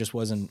was there, it just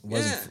wasn't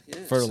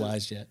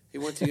fertilized yet. He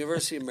went to the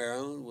University of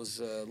Maryland,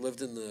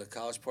 lived in the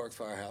College Park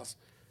Firehouse,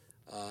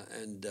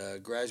 and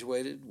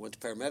graduated. Went to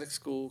paramedic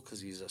school because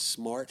he's a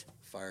smart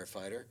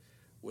firefighter.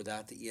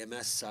 Without the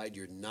EMS side,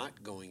 you're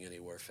not going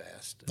anywhere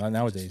fast. Not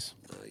nowadays.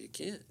 No, you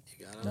can't.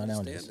 You got to Not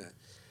understand nowadays. that.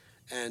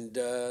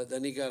 And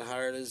then he got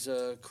hired as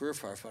a career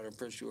firefighter in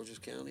Prince George's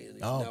County, and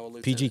he's now a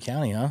lieutenant. PG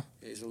County, huh?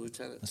 Yeah, he's a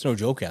lieutenant. That's no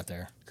joke out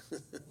there.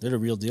 They're the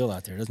real deal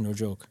out there. That's no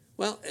joke.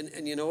 Well,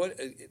 and you know what?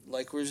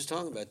 Like we were just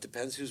talking about,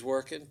 depends who's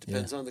working,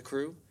 depends on the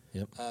crew.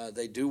 Yep.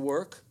 They do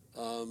work,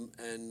 and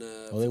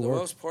for the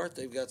most part,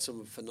 they've got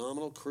some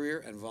phenomenal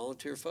career and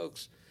volunteer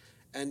folks.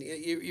 And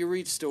you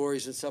read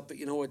stories and stuff, but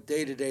you know what?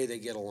 Day to day, they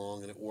get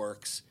along, and it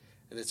works,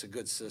 and it's a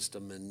good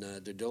system, and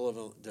they're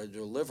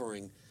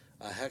delivering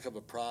a heck of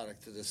a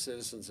product to the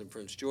citizens in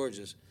Prince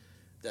George's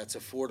that's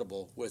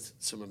affordable with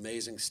some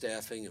amazing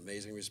staffing,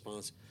 amazing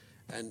response,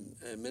 and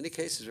in many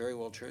cases, very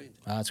well trained.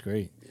 That's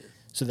great. Yeah.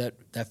 So that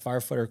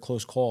firefighter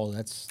close call,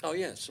 that's... Oh,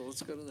 yeah, so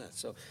let's go to that.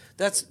 So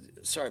that's...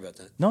 Sorry about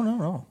that.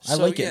 No. I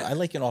So, like it. yeah. I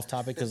like it off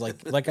topic because,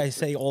 like I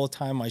say all the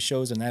time, my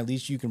shows, and at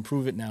least you can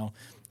prove it now.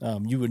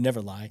 You would never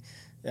lie.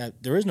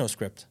 There is no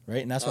script,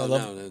 right? And that's what I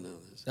love. No.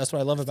 That's what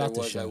I love about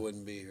this this show. I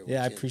wouldn't be here.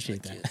 Yeah, I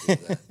appreciate that. Can't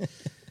do that.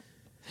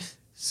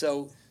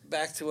 So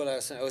back to what I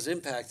was saying. I was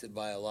impacted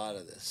by a lot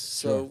of this.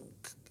 So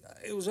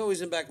it was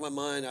always in the back of my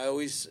mind. I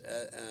always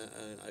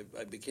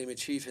I became a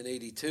chief in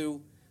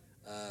 '82.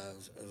 I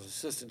was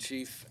assistant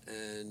chief,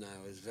 and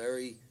I was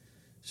very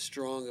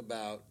strong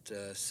about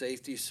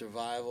safety,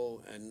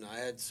 survival, and I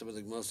had some of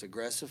the most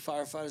aggressive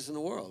firefighters in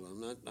the world.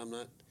 I'm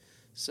not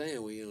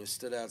saying we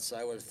stood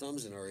outside with our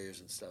thumbs in our ears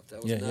and stuff.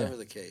 That was never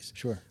the case.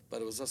 Sure.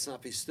 But it was, let's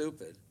not be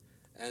stupid,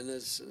 and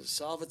there's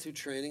solve it through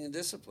training and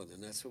discipline,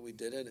 and that's what we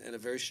did, and a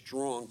very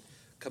strong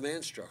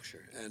command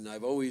structure. And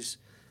I've always,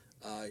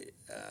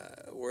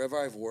 wherever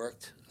I've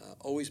worked,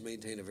 always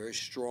maintained a very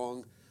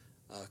strong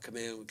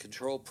command and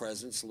control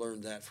presence.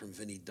 Learned that from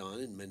Vinnie Dunn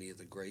and many of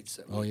the greats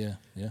that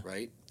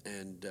right.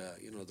 And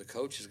the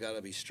coach has got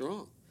to be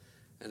strong,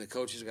 and the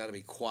coach has got to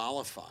be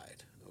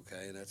qualified.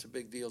 Okay, and that's a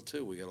big deal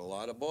too. We got a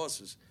lot of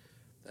bosses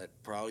that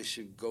probably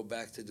should go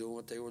back to doing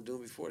what they were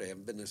doing before. They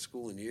haven't been to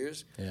school in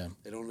years. Yeah.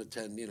 They don't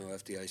attend,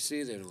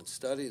 FDIC. They don't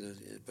study,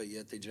 but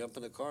yet they jump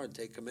in a car and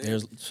take command.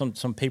 There's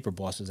some paper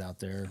bosses out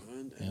there.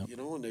 And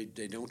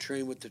they don't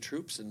train with the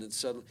troops, and then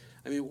suddenly,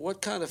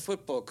 what kind of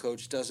football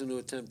coach doesn't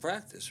attend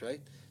practice,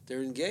 right?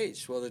 They're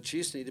engaged. Well, the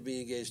Chiefs need to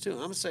be engaged too.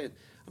 I'm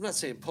not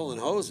saying pulling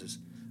hoses.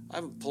 I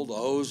haven't pulled a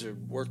hose or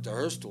worked a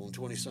Hurstel in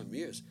 20-something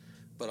years.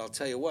 But I'll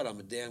tell you what, I'm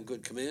a damn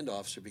good command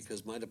officer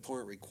because my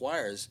department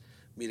requires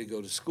me to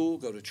go to school,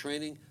 go to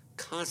training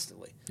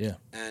constantly. Yeah.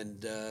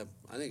 And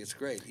I think it's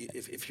great.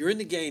 If you're in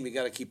the game, you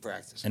got to keep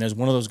practicing. And as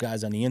one of those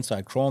guys on the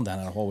inside crawling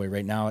down that hallway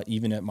right now,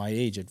 even at my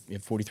age,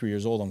 at 43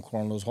 years old, I'm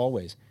crawling those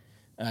hallways.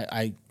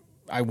 I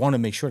want to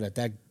make sure that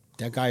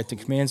guy at the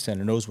command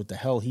center knows what the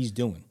hell he's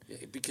doing. Yeah,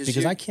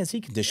 because I can't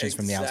see conditions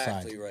from the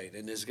outside. Exactly right.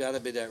 And there's got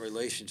to be that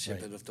relationship.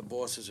 Right. And if the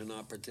bosses are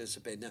not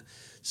participating. Now,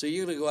 so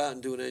you're going to go out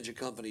and do an engine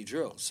company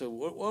drill. So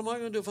what am I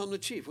going to do if I'm the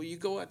chief? Well, you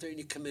go out there and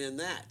you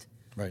command that.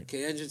 Right.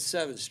 Okay, engine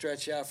 7,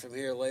 stretch out from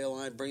here, lay a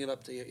line, bring it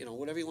up to,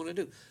 whatever you want to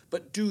do.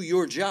 But do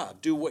your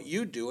job. Do what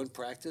you do and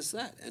practice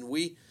that. And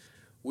we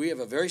have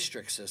a very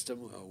strict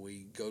system.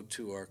 We go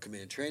to our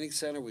command training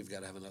center. We've got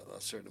to have a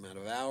certain amount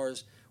of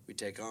hours. We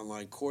take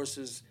online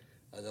courses.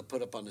 They'll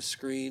put up on the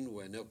screen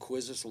where they'll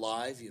quiz us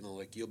live.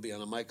 Like you'll be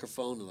on a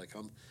microphone and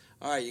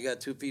all right, you got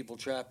 2 people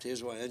trapped.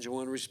 Here's why engine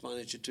 1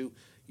 responded to 2.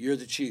 You're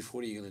the chief.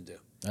 What are you going to do?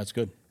 That's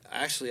good.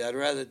 Actually, I'd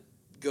rather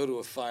go to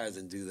a fire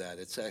than do that.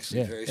 It's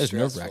actually very it's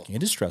stressful. nerve-wracking.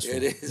 It is stressful.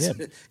 It is.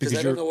 Yeah, because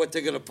I don't know what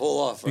they're going to pull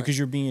off. Right? Because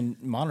you're being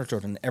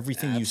monitored on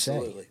everything you say.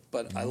 Absolutely.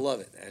 But I love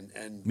it.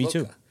 And Me look,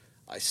 too.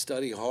 I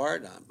study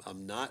hard.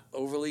 I'm not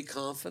overly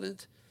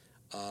confident.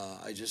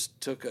 I just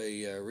took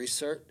a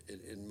recert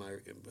in my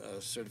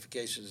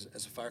certification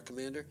as a fire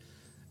commander,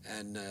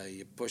 and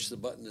you push the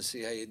button to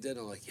see how you did.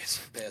 I'm like,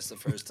 yes, I passed the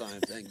first time.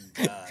 Thank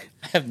God.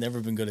 I have never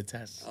been good at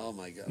tests. Oh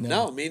my God.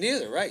 No. No, me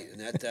neither. Right, and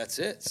that's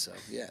it. So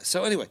yeah.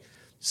 So anyway,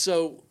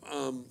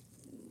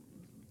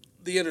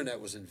 the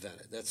internet was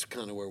invented. That's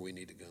kind of where we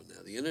need to go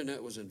now. The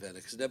internet was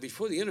invented because now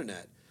before the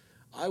internet,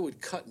 I would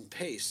cut and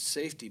paste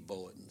safety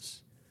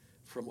bulletins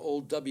from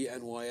old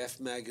WNYF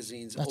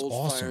magazines, That's old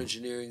awesome. fire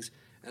engineering's.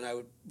 And I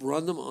would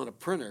run them on a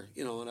printer,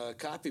 on a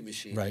copy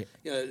machine. Right.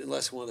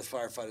 Unless one of the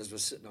firefighters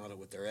was sitting on it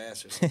with their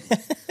ass or something.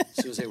 As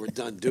soon as they were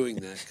done doing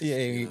that.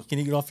 Can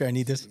you get off here? I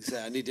need this.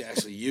 Exactly. I need to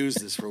actually use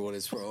this for what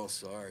it's for. Oh,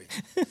 sorry.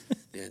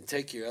 Yeah, and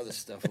take your other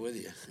stuff with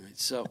you.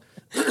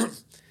 Right.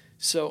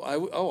 So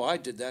I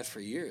did that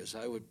for years.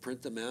 I would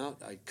print them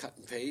out. I'd cut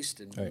and paste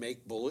and Right.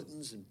 make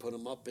bulletins and put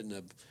them up in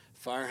the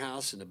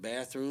firehouse, in the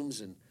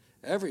bathrooms, and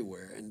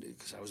everywhere. And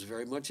because I was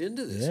very much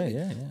into this. Yeah, I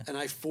mean, yeah. And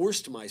I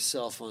forced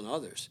myself on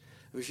others.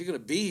 If you're going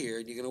to be here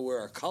and you're going to wear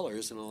our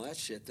colors and all that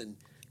shit, then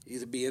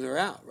either be in or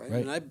out, right?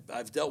 Right. And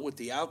I've dealt with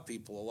the out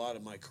people a lot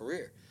in my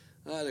career.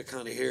 They're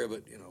kind of here,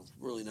 but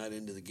really not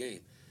into the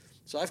game.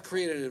 So I've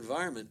created an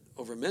environment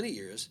over many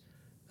years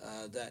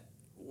that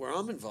where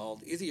I'm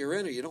involved, either you're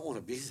in or you don't want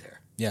to be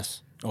there.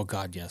 Yes. Oh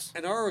God, yes.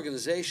 And our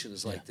organization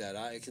is like that.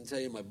 I can tell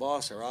you, my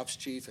boss, our ops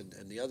chief, and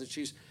the other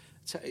chiefs,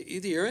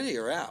 either you're in or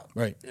you're out.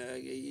 Right.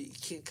 You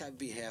can't kind of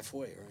be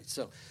halfway, right?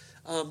 So,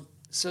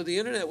 so the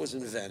internet was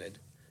invented,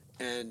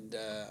 and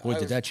Boy,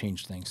 did that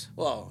change things.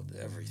 well,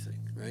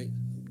 everything, right?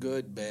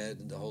 Good, bad,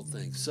 and the whole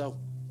thing. So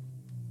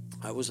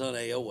I was on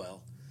AOL,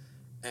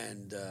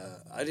 and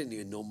I didn't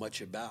even know much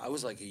about. I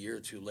was like a year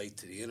or two late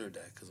to the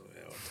internet because what the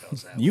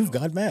hell's that? You've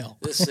got mail.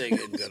 This thing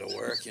isn't going to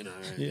work, right?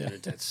 Yeah. The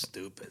internet's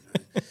stupid.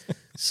 Right?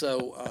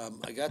 So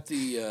I got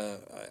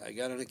I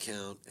got an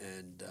account,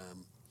 and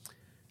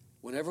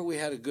whenever we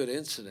had a good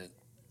incident,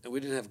 and we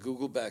didn't have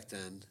Google back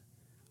then,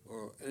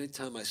 or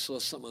anytime I saw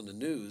something on the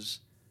news,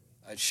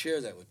 I'd share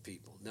that with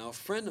people. Now, a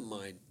friend of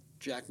mine,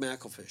 Jack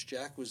McElfish,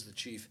 Jack was the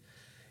chief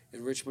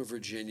in Richmond,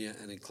 Virginia,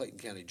 and in Clayton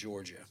County,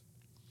 Georgia.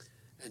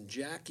 And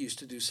Jack used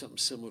to do something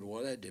similar to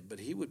what I did, but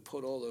he would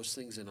put all those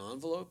things in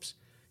envelopes.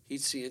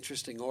 He'd see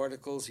interesting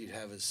articles. He'd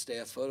have his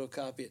staff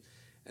photocopy it.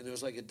 And there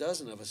was like a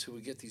dozen of us who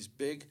would get these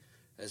big,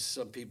 as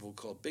some people would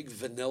call it, big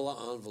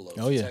vanilla envelopes.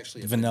 Oh It's yeah,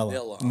 actually a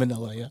vanilla.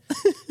 Vanilla, yeah.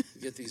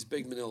 You get these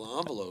big manila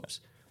envelopes.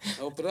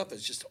 I open up,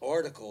 it's just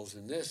articles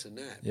and this and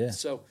that. Yeah.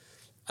 So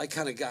I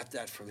kind of got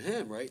that from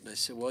him, right? And I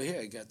said, well, yeah,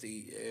 I got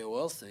the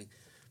AOL thing.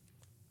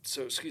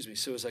 So,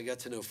 so as I got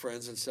to know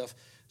friends and stuff,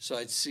 so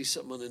I'd see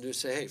something on the news,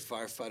 say, hey,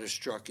 firefighter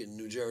struck in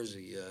New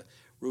Jersey,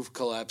 roof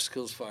collapse,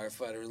 kills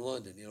firefighter in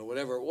London,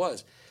 whatever it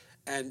was.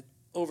 And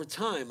over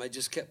time, I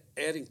just kept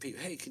adding people,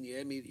 hey, can you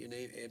add me your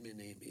name, add me a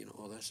name,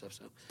 all that stuff.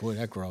 So, Boy,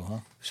 that grow, huh?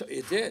 so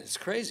it did. It's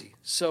crazy.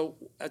 So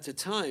at the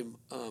time,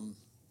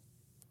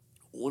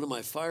 one of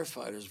my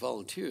firefighters,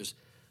 volunteers,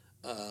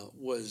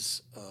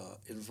 was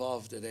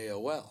involved at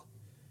AOL.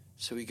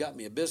 So he got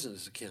me a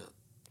business account,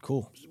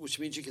 Cool. which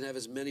means you can have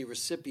as many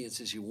recipients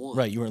as you want.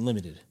 Right, you weren't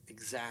limited.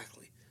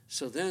 Exactly.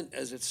 So then,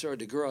 as it started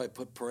to grow, I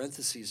put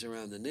parentheses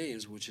around the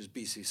names, which is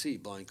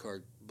BCC, blind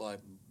card, blind,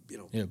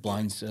 Yeah,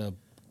 blinds, blind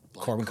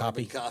carbon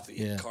copy.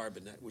 yeah. Yeah.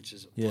 Carbon, which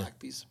is a Yeah. black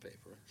piece of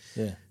paper.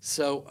 Yeah.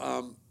 So,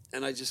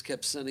 and I just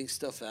kept sending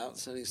stuff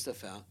out,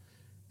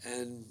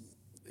 and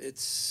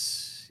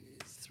it's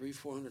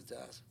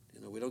 400,000.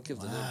 We don't give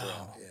the number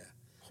out. Yeah,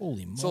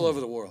 Holy moly. it's all over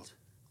the world.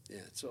 Yeah,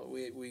 so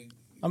we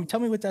Tell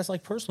me what that's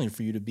like personally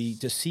for you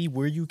to see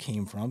where you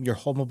came from, your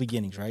humble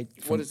beginnings, right?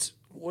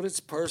 what's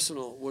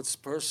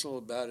personal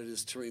about it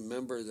is to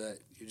remember that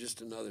you're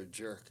just another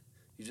jerk,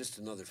 you're just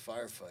another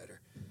firefighter,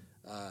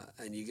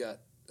 and you got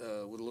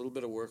with a little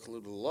bit of work, a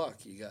little bit of luck,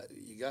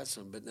 you got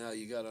some. But now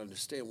you got to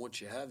understand,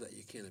 once you have that,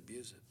 you can't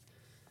abuse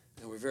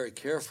it, and we're very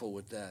careful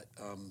with that.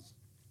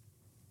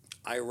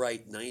 I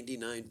write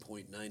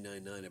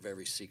 99.999 of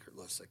every secret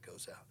list that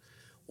goes out.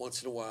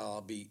 Once in a while,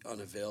 I'll be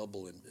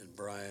unavailable, and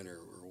Brian or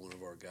one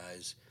of our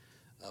guys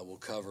will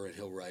cover it.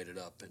 He'll write it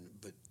up,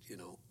 but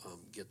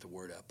get the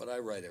word out. But I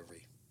write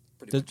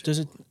pretty much. Does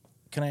it?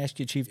 Can I ask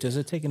you, Chief? Does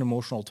it take an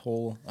emotional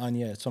toll on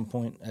you at some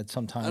point? At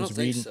some times, I don't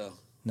reading? think so.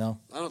 No.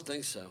 I don't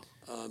think so.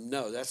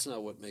 No, that's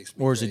not what makes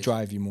me. Or does it crazy.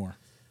 drive you more?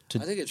 I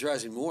think it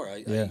drives me more.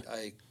 Yeah.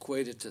 I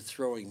equate it to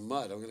throwing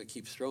mud. I'm going to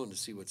keep throwing to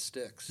see what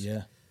sticks.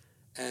 Yeah.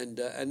 And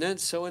then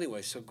so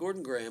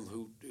Gordon Graham,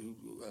 who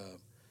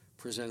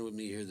presented with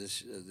me here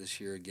this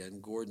year again.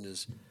 Gordon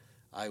is,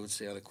 I would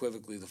say,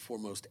 unequivocally the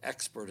foremost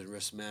expert in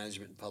risk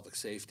management and public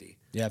safety.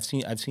 Yeah, I've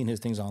seen his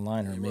things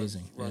online. Are He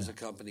amazing. runs Yeah. a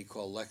company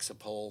called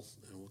Lexapol,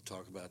 and we'll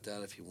talk about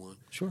that if you want.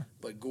 Sure.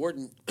 But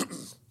Gordon,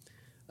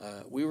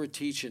 we were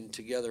teaching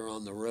together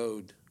on the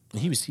road.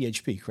 He was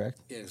CHP, correct?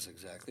 Yeah, that's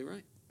exactly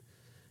right.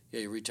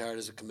 Yeah, he retired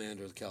as a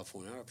commander of the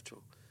California Highway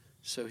Patrol.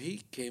 So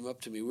he came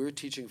up to me. We were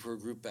teaching for a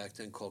group back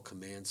then called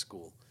Command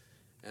School.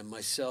 And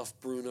myself,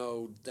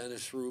 Bruno,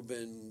 Dennis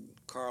Rubin,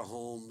 Carl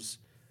Holmes,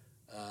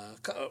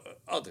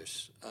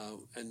 others.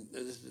 And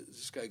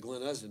this guy,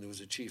 Glenn Usden, who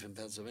was a chief in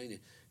Pennsylvania,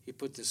 he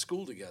put this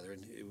school together,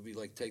 and it would be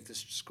like, take this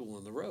school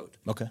on the road.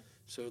 Okay.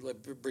 So like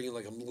bringing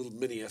like a little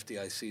mini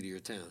FDIC to your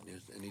town,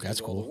 and he That's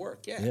did cool. all the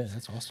work. Yeah. Yeah,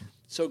 that's awesome.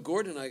 So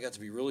Gordon and I got to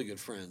be really good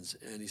friends,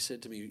 and he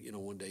said to me,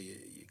 one day,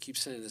 you keep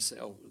sending this,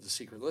 the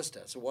secret list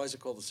out. So why is it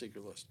called the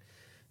secret list?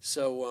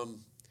 So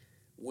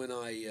when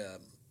I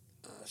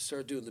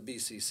started doing the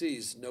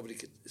BCCs, nobody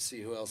could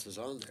see who else is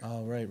on there.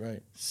 Oh,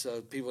 right.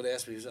 So people would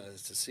ask me, it's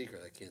a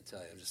secret, I can't tell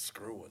you, I'm just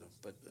screwing with them.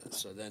 But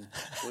so then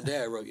one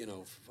day I wrote,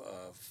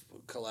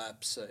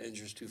 collapse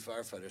injures 2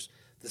 firefighters,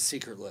 the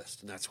secret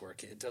list, and that's where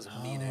it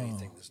doesn't mean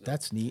anything. There's no,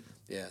 That's neat.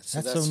 yeah,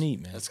 so That's so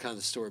neat, man. That's kind of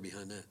the story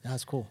behind that.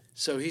 That's cool.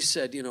 So he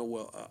said,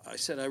 I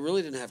said I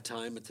really didn't have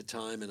time at the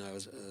time, and I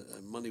was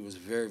money was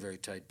very, very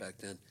tight back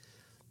then.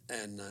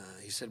 And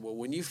he said, well,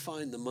 when you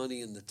find the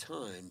money and the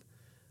time,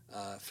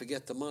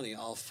 forget the money,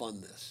 I'll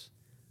fund this.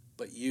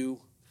 But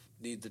you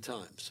need the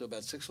time. So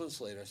about 6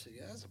 months later, I said,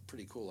 yeah, that's a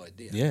pretty cool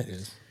idea. Yeah, it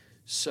is.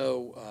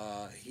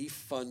 So he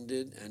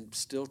funded and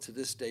still to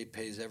this day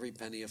pays every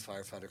penny of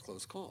Firefighter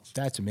Close Calls.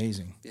 That's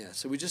amazing. Yeah,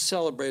 so we just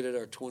celebrated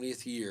our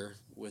 20th year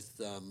with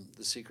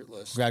the Secret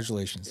List.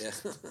 Congratulations.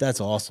 Yeah. That's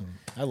awesome.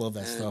 I love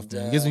that And, stuff,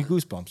 man. It gives me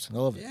goosebumps. I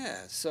love it. Yeah,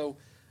 so,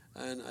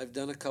 and I've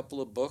done a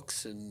couple of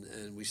books,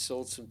 and we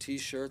sold some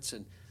T-shirts,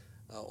 and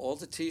all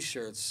the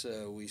T-shirts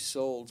we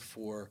sold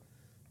for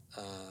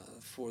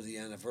the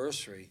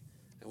anniversary,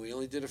 and we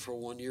only did it for a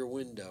 1-year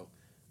window.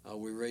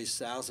 We raised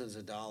thousands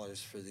of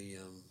dollars for the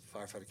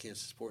Firefighter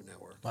Cancer Support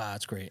Network. Wow,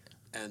 that's great.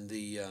 And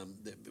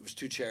it was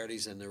 2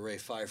 charities and the Ray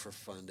Pfeiffer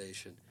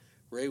Foundation.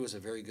 Ray was a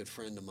very good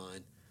friend of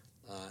mine,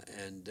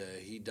 and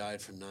he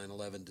died from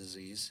 9/11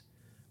 disease.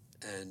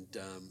 And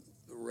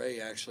Ray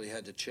actually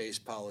had to chase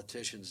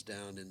politicians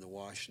down in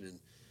Washington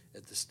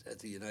at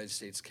the United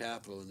States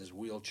Capitol in his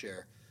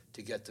wheelchair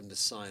to get them to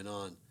sign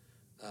on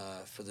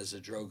for the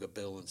Zadroga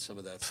bill and some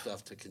of that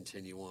stuff to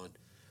continue on.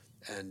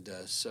 And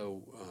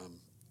so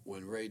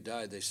when Ray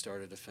died, they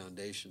started a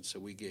foundation. So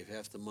we gave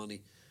half the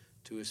money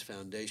to his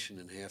foundation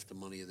and half the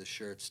money of the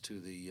shirts to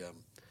the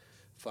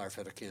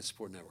Firefighter Cancer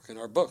Support Network. And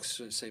our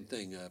books, same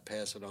thing,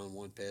 Pass It On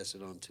 1, Pass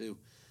It On 2.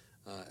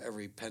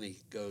 Every penny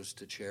goes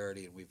to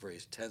charity, and we've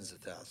raised tens of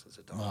thousands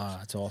of dollars. Wow,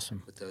 that's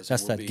awesome. With those.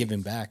 That's And we'll that be-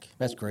 giving back.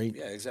 That's great.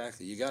 Yeah,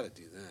 exactly. You got to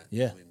do that.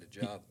 Yeah. I mean, the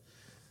job.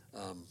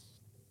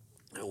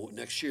 And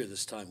next year,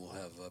 this time, we'll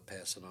have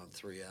Pass It On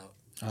 3 out.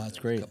 That's And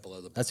great. A couple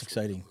other That's books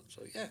we're exciting.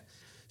 doing. So, yeah.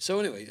 So,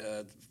 anyway,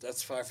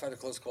 that's Firefighter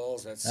Close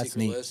Calls. That's That's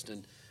Secret neat. List.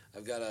 And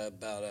I've got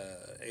about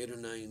 8 or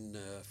 9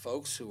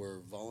 folks who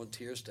are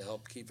volunteers to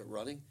help keep it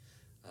running.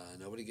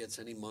 Nobody gets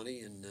any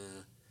money. And,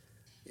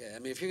 yeah, I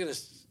mean, if you're going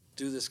to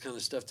do this kind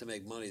of stuff to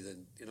make money,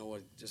 then, you know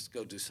what, just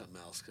go do something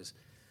else. Because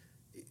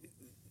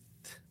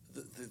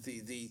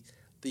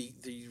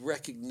the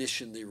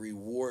recognition, the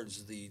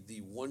rewards,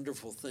 the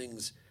wonderful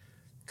things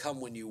come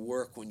when you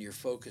work, when you're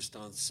focused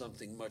on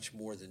something much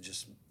more than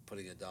just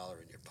putting $1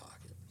 in your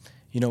pocket.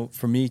 You know,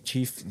 for me,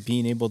 Chief,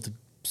 being able to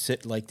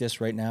sit like this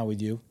right now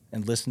with you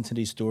and listen to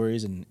these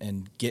stories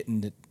and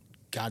getting the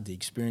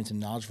experience and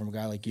knowledge from a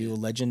guy like you, a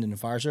legend in the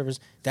fire service,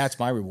 that's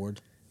my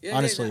reward. Yeah,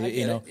 Honestly, I get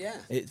you know,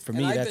 it, for and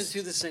me, I've been that's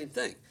through the same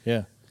thing.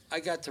 yeah. I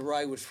got to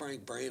ride with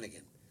Frank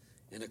Brannigan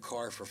in a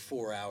car for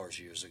 4 hours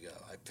years ago.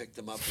 I picked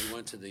him up. We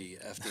went to the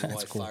FDNY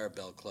That's cool. Fire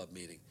Bell Club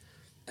meeting.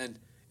 And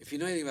if you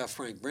know anything about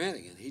Frank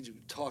Brannigan, he'd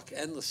talk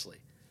endlessly.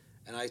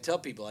 And I tell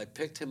people, I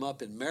picked him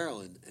up in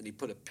Maryland, and he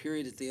put a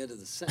period at the end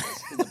of the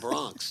sentence in the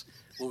Bronx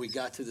when we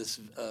got to this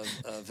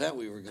event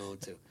we were going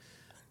to.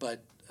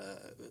 But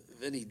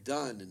Vinnie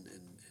Dunn and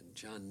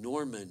John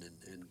Norman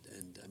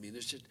and I mean,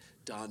 there's just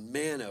Don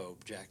Mano,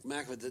 Jack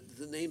McAvoy,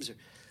 the names are.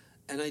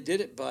 And I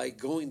did it by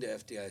going to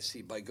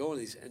FDIC, by going to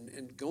these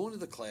and going to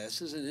the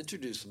classes and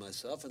introducing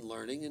myself and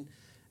learning.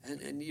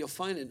 And you'll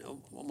find in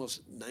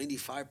almost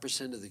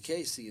 95% of the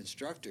case, the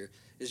instructor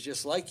is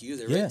just like you.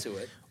 They're Yeah. into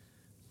it.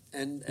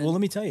 And Well,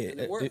 let me tell and you,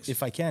 it works.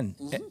 if I can,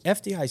 Mhm.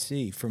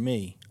 FDIC for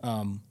me,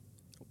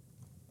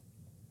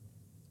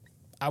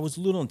 I was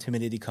a little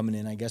intimidated coming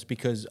in, I guess,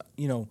 because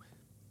you know,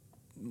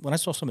 when I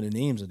saw some of the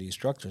names of the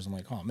instructors, I'm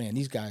like, oh man,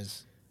 these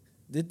guys,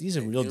 these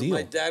are real You know, deal.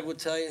 my dad would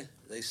tell you,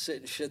 they sit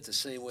and shit the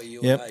same way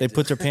you Yep, and I they do.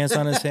 put their pants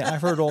on and say,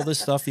 I've heard all this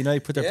stuff. You know, they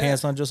put their Yeah.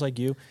 pants on just like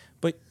you.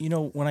 But you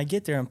know, when I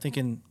get there, I'm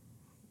thinking,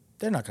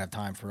 they're not gonna have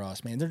time for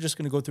us, man. They're just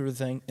gonna go through the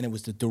thing, and it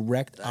was the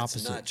direct That's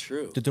opposite. not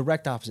true. The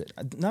direct opposite.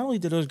 Not only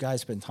did those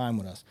guys spend time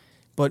with us,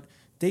 but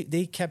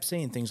they kept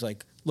saying things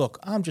like, "Look,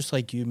 I'm just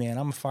like you, man.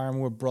 I'm a fireman.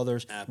 We're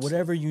brothers. Absolutely.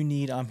 Whatever you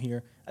need, I'm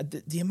here."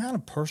 The amount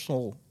of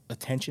personal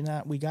attention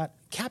that we got,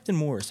 Captain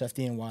Morris,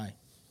 FDNY,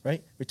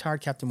 right?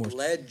 Retired Captain Morris,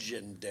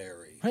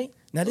 Legendary. right?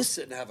 Now He'll this,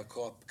 sit and have a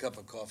cup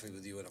of coffee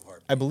with you in a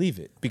heartbeat. I believe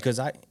it because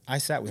I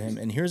sat with him,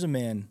 and here's a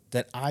man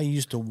that I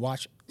used to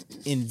watch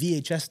in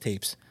VHS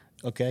tapes,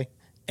 okay?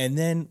 And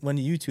then when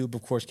the YouTube,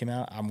 of course, came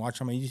out, I'm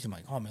watching my YouTube. I'm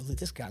like, oh man, look at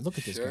this guy. Look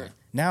at this Sure. guy.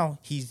 Now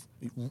he's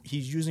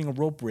using a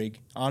rope rig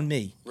on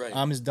me. Right.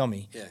 I'm his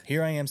dummy. Yeah.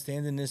 Here I am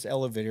standing in this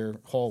elevator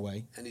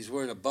hallway. And he's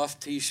wearing a buff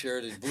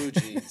T-shirt and blue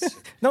jeans.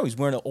 No, he's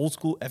wearing an old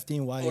school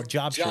FDNY Or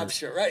job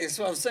shirt. Right, that's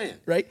what I'm saying.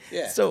 Right?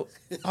 Yeah. So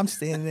I'm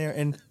standing there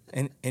and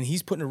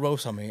he's putting the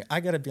ropes on me. I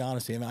got to be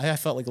honest with him. I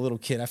felt like a little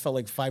kid. I felt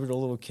like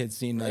 5-year-old little kid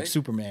seeing like Right.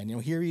 Superman. You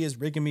know, here he is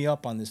rigging me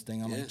up on this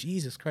thing. I'm Yeah. like,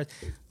 Jesus Christ.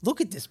 Look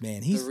at this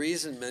man. The He's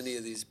reason many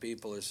of these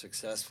people are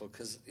successful,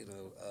 because, you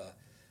know,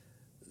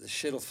 the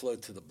shit will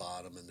float to the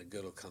bottom and the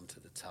good will come to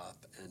the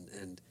top.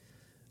 And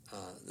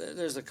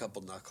there's a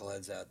couple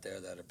knuckleheads out there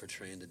that are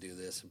portraying to do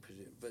this,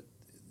 but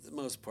for the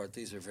most part,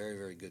 these are very,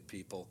 very good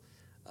people.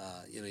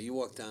 You know, you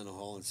walk down the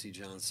hall and see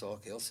John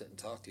Salk, he'll sit and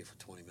talk to you for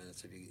 20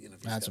 minutes if you know.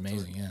 If he's that's got time.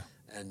 amazing, yeah.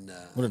 And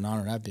What an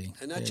honor that'd be.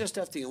 and not Yeah. just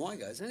FDNY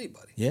guys,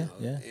 anybody. Yeah,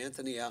 you know, yeah.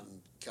 Anthony out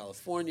in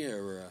California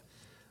or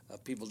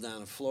people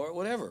down in Florida,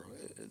 whatever.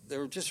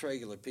 They're just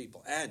regular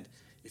people. And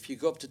if you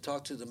go up to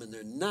talk to them and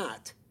they're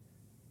not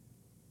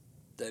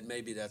then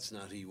maybe that's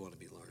not who you want to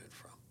be learning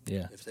from.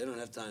 Yeah. If they don't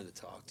have time to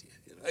talk to you,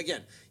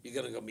 again, you're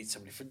going to go meet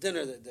somebody for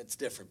dinner. That's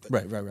different.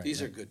 But Right.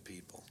 these are good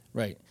people.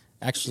 Right.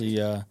 Actually,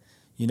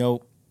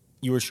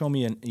 you were showing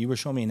me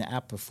an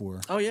app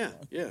before. Oh yeah.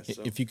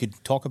 So If you could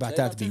talk about Say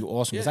that, about that'd be that.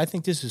 awesome. Because Yeah. I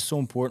think this is so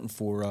important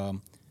for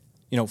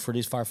for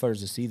these firefighters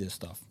to see this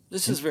stuff.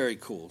 this is very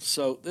cool.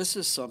 So this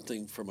is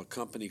something from a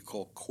company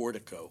called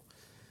Cordico,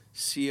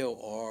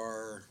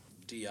 Cordico,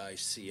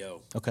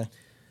 Okay.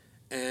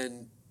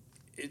 and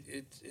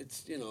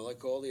it's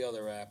like all the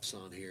other apps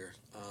on here,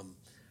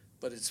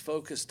 but it's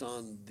focused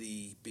on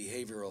the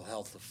behavioral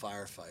health of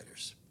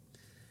firefighters.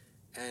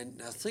 And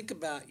now think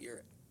about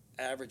your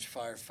average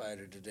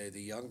firefighter today,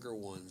 the younger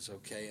ones,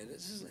 okay? And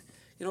this is,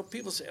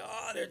 people say,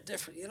 oh, they're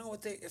different. You know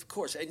what? Of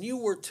course, and you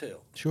were too.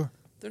 Sure.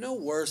 They're no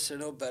worse, they're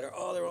no better.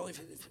 Oh, they're only,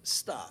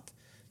 stop.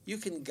 You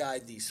can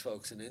guide these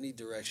folks in any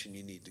direction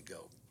you need to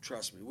go.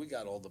 Trust me, we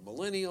got all the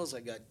millennials.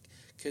 I got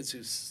kids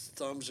whose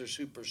thumbs are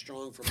super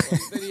strong from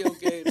playing video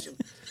games. And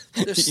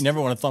they're You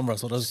never want to thumb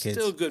wrestle those kids.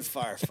 still good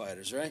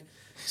firefighters, right?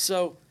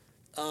 So,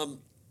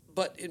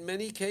 but in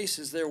many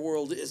cases, their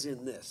world is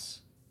in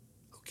this.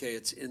 Okay,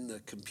 it's in the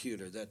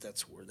computer.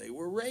 That's where they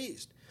were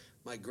raised.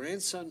 My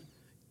grandson,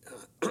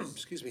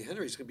 Henry's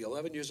going to be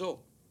 11 years old.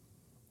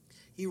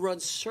 He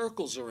runs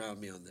circles around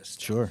me on this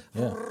stuff. Sure.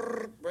 Yeah.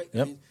 Right?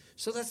 Yep.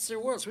 So that's their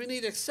world. So we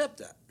need to accept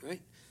that,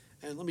 right?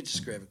 And let me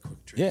just grab a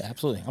quick drink. Yeah,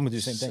 absolutely. I'm gonna do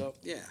the same thing. So,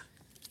 yeah.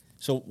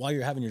 So while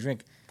you're having your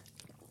drink,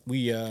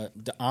 the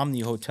Omni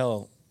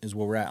Hotel is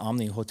where we're at.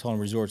 Omni Hotel and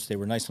Resorts. They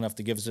were nice enough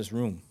to give us this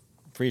room,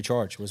 free of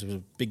charge. It was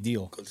a big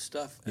deal. Good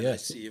stuff. And Yeah. I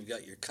see you've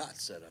got your cot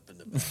set up in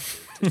the back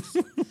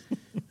there, too.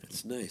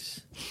 That's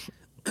nice.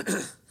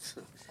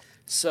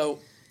 So,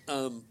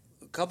 a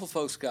couple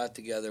folks got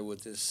together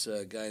with this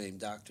guy named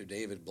Dr.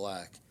 David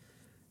Black,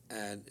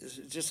 and it's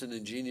just an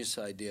ingenious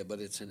idea, but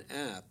it's an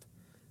app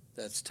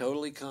that's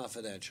totally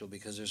confidential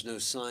because there's no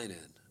sign-in.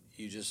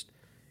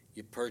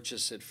 You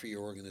purchase it for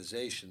your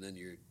organization, then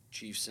your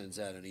chief sends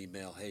out an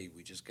email, hey,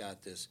 we just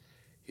got this,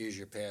 here's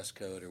your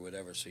passcode or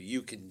whatever, so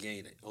you can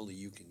gain it. Only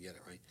you can get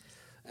it, right?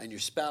 And your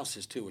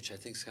spouses too, which I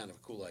think is kind of a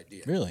cool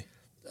idea. Really?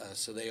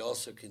 So they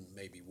also can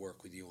maybe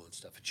work with you on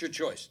stuff. It's your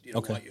choice. You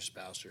don't Okay. want your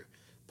spouse or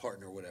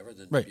partner or whatever,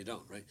 then Right. you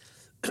don't, right?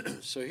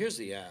 So here's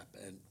the app,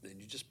 and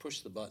you just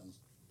push the button,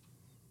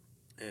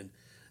 and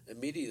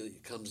immediately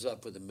it comes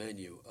up with a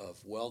menu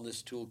of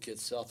wellness toolkits,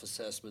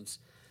 self-assessments,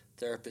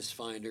 therapist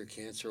finder,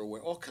 cancer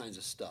aware, all kinds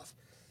of stuff.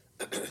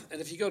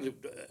 And if you go to,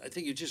 I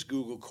think you just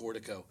Google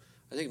Cordico.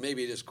 I think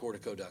maybe it is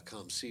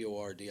Cordico.com,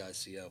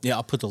 Cordico. Yeah,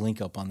 I'll put the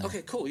link up on there.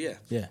 Okay, cool, yeah.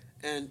 Yeah.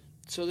 And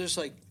so there's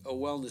like a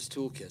wellness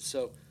toolkit.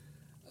 So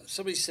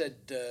somebody said,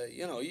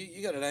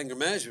 you got an anger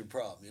management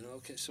problem,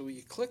 Okay, so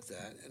you click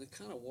that, and it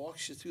kind of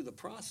walks you through the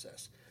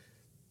process.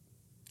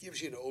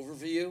 Gives you an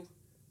overview,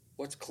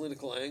 what's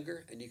clinical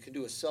anger, and you can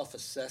do a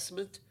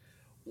self-assessment,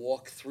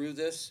 walk through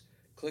this.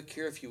 Click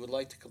here if you would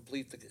like to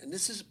complete and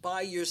this is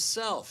by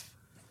yourself.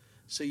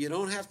 So you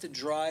don't have to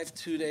drive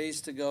 2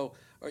 days to go,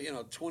 or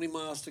 20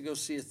 miles to go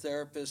see a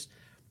therapist.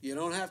 You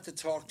don't have to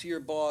talk to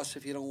your boss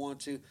if you don't want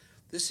to.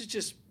 This is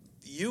just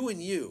you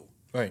and you.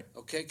 Right.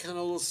 Okay, kind of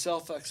a little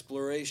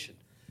self-exploration.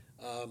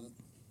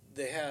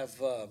 They have,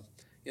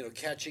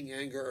 catching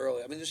anger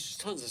early. I mean, there's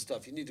just tons of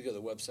stuff. You need to go to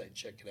the website and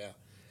check it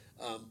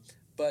out.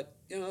 But,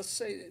 let's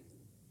say,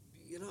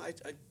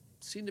 I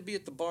seem to be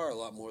at the bar a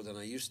lot more than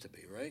I used to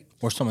be, right?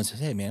 Or someone says,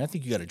 "Hey, man, I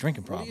think you got a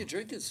drinking What problem." are you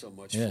drinking so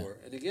much Yeah. for?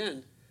 And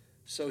again,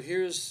 so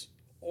here's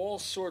all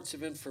sorts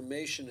of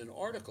information and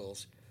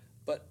articles,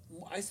 but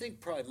I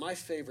think probably my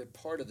favorite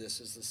part of this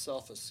is the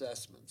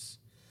self-assessments.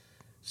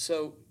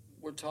 So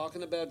we're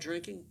talking about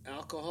drinking,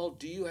 alcohol.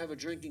 Do you have a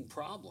drinking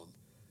problem?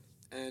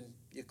 And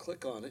you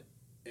click on it.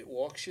 It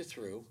walks you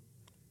through.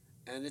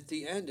 And at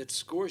the end, it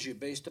scores you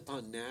based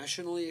upon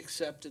nationally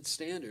accepted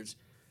standards.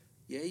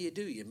 Yeah, you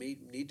do. You may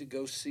need to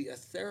go see a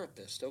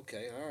therapist.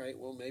 Okay, all right.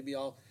 Well, maybe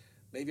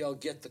I'll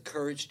get the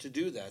courage to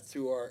do that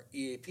through our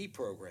EAP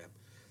program.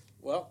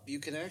 Well, you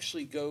can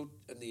actually go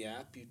in the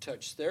app, you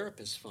touch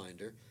Therapist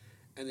Finder,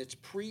 and it's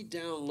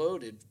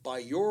pre-downloaded by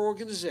your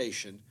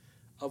organization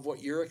of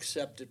what your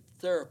accepted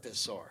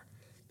therapists are.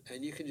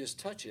 And you can just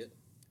touch it,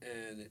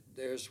 and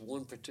there's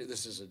one particular,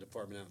 this is a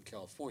department out in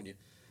California,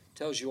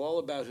 tells you all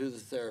about who the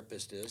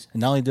therapist is,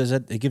 And not only does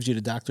that, it gives you the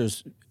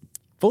doctor's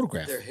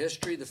photograph. their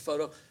history, the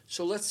photo.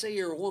 So let's say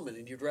you're a woman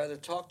and you'd rather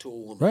talk to a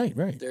woman.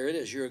 Right. There it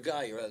is. You're a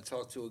guy. You'd rather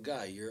talk to a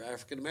guy. You're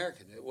African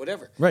American.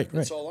 Whatever. Right.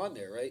 It's all on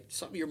there, right?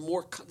 Something you're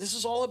more. This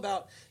is all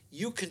about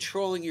you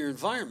controlling your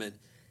environment,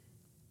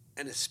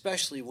 and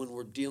especially when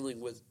we're dealing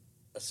with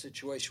a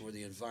situation where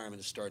the environment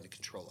is starting to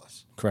control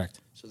us. Correct.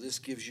 So this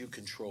gives you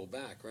control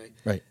back, right?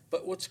 Right.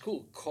 But what's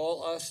cool?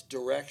 Call us,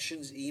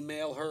 directions,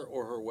 email her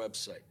or her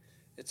website.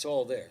 It's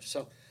all there.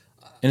 So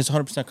And it's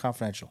 100%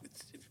 confidential.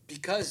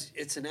 because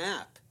it's an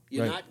app,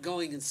 you're Right. not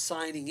going and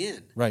signing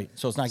in. Right.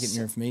 So it's not getting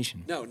your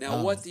information. No.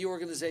 Now, what the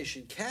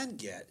organization can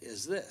get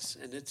is this,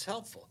 and it's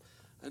helpful: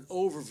 an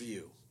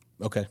overview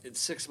Okay. in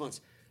 6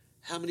 months.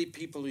 How many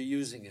people are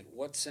using it?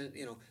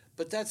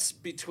 But that's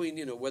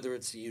between whether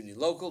it's the union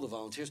local, the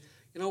volunteers.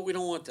 We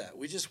don't want that.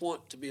 We just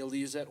want to be able to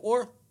use that.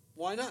 Or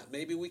why not?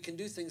 Maybe we can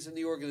do things in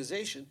the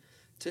organization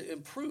to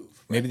improve.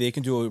 Right? Maybe they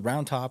can do a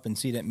round top and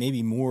see that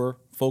maybe more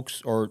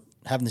folks are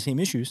having the same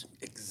issues.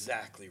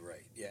 Exactly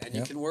right. Yeah, and Yep.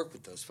 you can work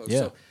with those folks. Yeah.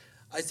 So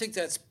I think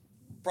that's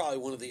probably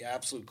one of the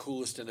absolute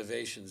coolest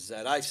innovations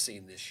that I've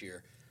seen this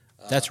year.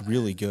 That's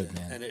really good,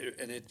 man.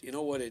 And it you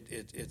know what?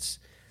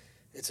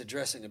 It's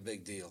addressing a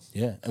big deal.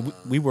 Yeah, and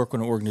we work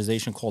with an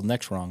organization called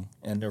Next Rung,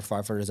 and they're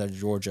firefighters out of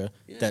Georgia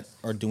that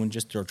are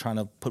they're trying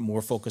to put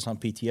more focus on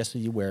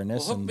PTSD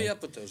awareness. Well, hook and me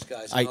up with those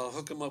guys, and I'll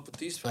hook them up with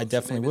these folks. I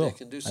definitely and maybe will. They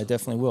can do I something.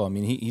 definitely will. I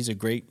mean, he's a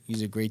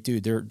great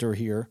dude. They're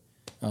here.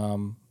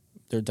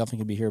 They're definitely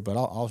gonna be here, but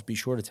I'll be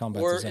sure to tell them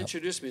about Or this.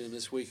 introduce me to them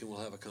this week, and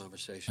we'll have a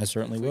conversation. I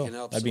certainly If we will. can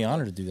help I'd be some-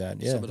 honored to do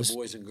that. Yeah, some of this- the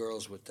boys and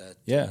girls with that.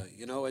 Yeah.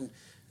 And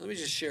let me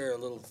just share a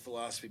little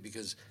philosophy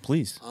because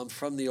please. I'm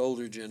from the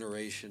older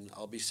generation.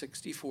 I'll be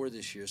 64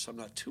 this year, so I'm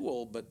not too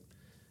old, but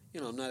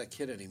I'm not a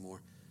kid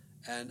anymore.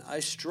 And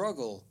I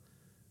struggle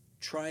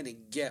trying to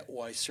get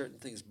why certain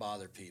things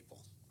bother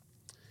people.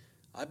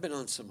 I've been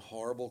on some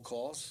horrible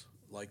calls,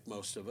 like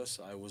most of us.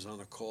 I was on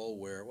a call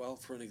where, well,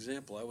 for an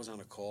example, I was on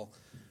a call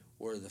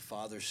where the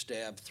father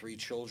stabbed 3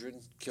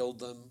 children, killed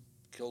them,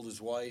 killed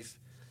his wife,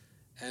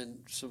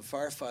 and some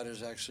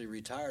firefighters actually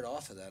retired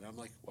off of that. I'm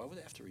like, why would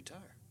they have to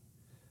retire?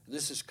 And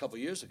this is a couple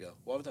years ago.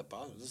 Why would that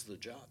bother them? This is the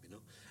job,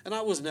 And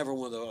I was never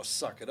one of those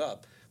suck it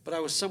up, but I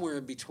was somewhere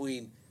in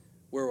between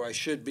where I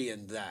should be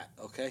and that,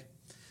 okay?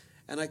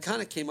 And I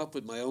kind of came up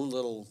with my own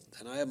little,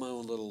 and I have my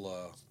own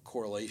little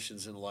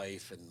correlations in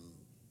life and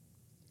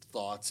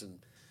thoughts, and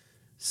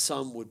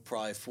some would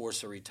probably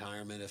force a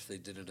retirement if they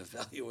did an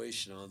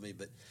evaluation on me,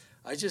 but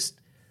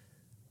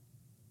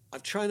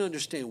I'm trying to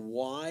understand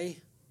why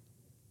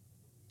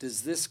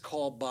does this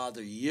call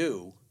bother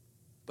you,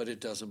 but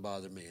it doesn't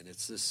bother me, and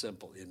it's this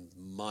simple in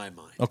my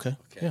mind. Okay.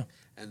 Yeah.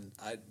 And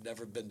I've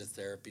never been to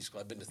therapy school.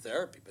 I've been to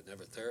therapy, but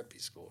never therapy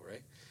school,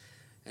 right?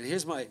 And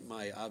here's my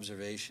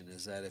observation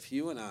is that if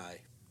you and I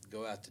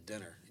go out to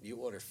dinner and you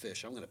order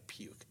fish, I'm going to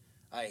puke.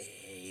 I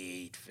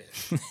hate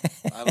fish.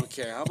 I don't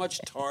care how much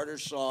tartar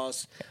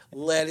sauce,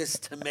 lettuce,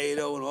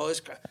 tomato, and all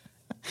this crap.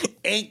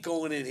 Ain't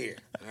going in here,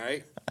 all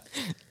right?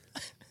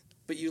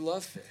 But you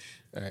love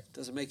fish. Right.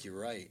 Doesn't make you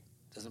right.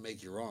 Doesn't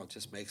make you wrong.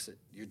 Just makes it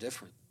you're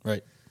different.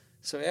 Right.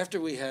 So after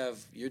we have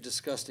your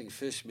disgusting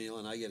fish meal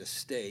and I get a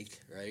steak,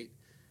 right?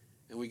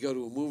 And we go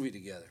to a movie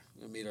together.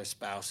 We meet our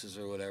spouses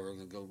or whatever.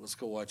 We're gonna let's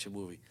go watch a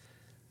movie.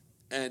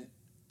 And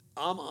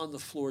I'm on the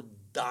floor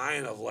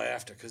dying of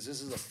laughter because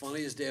this is the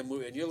funniest damn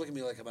movie. And you're looking at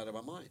me like I'm out of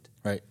my mind.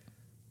 Right.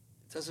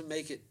 It doesn't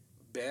make it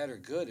bad or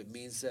good. It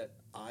means that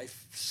I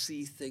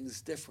see things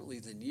differently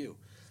than you.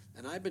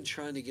 And I've been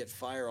trying to get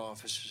fire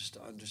officers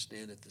to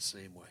understand it the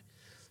same way.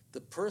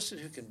 The person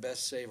who can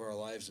best save our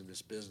lives in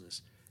this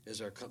business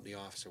is our company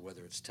officer,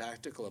 whether it's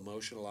tactical,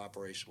 emotional,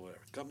 operational,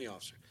 whatever. Company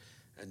officer.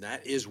 And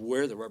that is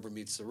where the rubber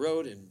meets the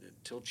road. And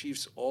until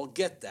chiefs all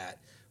get that,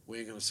 we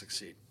ain't going to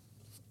succeed.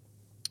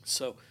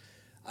 So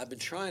I've been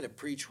trying to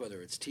preach,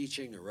 whether it's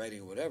teaching or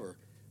writing or whatever,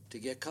 to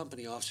get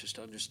company officers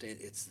to understand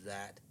it's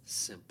that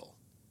simple.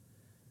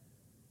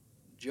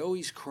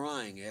 Joey's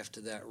crying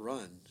after that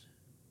run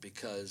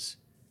because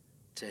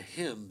to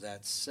him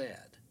that's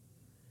sad.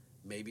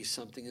 Maybe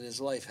something in his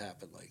life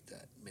happened like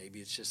that. Maybe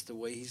it's just the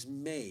way he's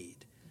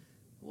made.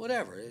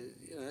 Whatever.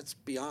 That's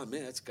beyond me.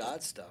 That's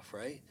God stuff,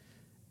 right?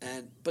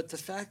 But the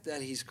fact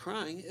that he's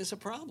crying is a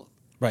problem.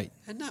 Right.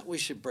 And not we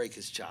should break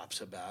his chops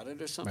about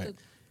it or something. Right.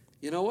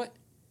 You know what?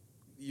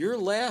 You're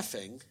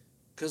laughing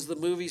because the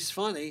movie's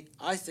funny.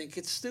 I think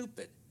it's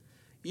stupid.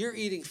 You're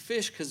eating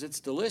fish because it's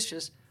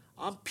delicious.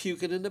 I'm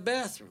puking in the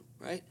bathroom,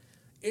 right?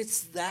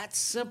 It's that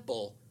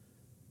simple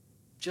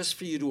just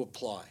for you to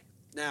apply.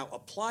 Now,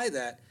 apply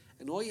that,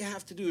 and all you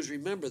have to do is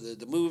remember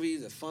the movie,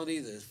 the funny,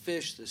 the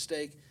fish, the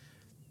steak,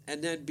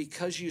 and then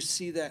because you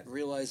see that and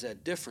realize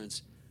that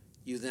difference,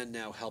 you then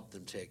now help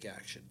them take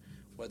action,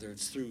 whether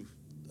it's through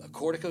a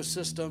Cortico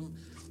system,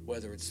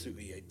 whether it's through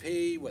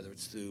EAP, whether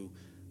it's through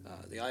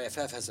the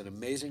IFF has an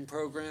amazing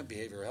program,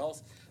 behavioral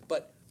health,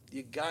 but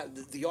you got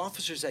the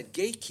officers at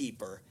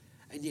Gatekeeper,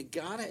 and you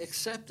got to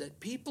accept that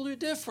people are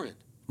different.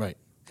 Right.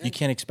 You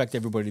can't expect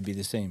everybody to be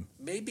the same.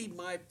 Maybe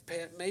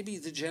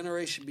the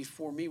generation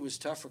before me was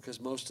tougher because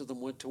most of them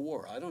went to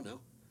war. I don't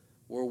know.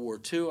 World War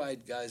II, I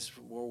had guys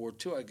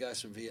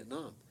from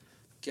Vietnam.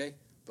 Okay?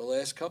 The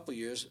last couple of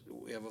years,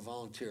 we have a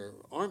volunteer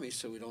army,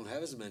 so we don't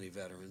have as many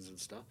veterans and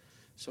stuff.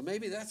 So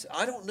maybe that's,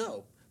 I don't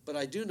know, but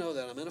I do know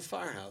that I'm in a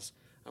firehouse.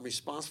 I'm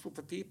responsible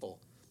for people,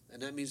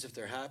 and that means if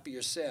they're happy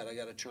or sad, I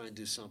got to try and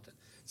do something.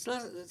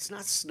 It's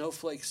not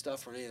snowflake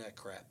stuff or any of that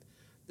crap.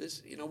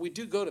 We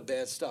do go to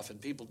bad stuff, and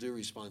people do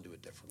respond to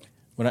it differently.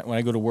 When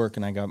I go to work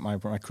and I got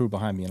my crew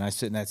behind me and I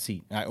sit in that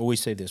seat, I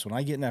always say this: when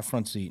I get in that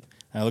front seat,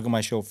 and I look at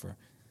my chauffeur,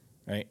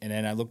 right, and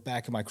then I look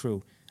back at my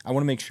crew, I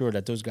want to make sure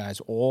that those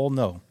guys all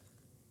know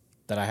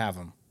that I have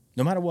them.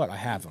 No matter what, I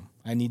have them.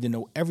 I need to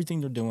know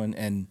everything they're doing,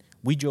 and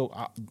we joke.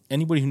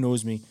 Anybody who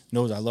knows me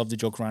knows I love to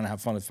joke around and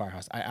have fun at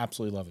Firehouse. I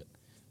absolutely love it.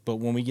 But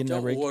when we get in that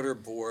Don't rig,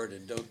 waterboard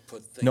and don't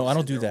put things no, I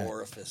don't in do their that.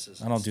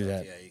 orifices. I and don't do stuff.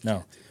 that. Yeah, you No,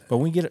 can't do that. but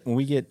when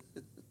we get,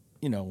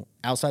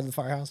 outside the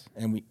firehouse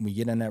and we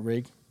get in that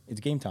rig, it's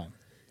game time.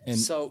 And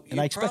So and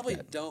you I expect probably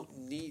that. don't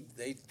need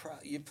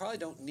you probably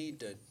don't need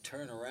to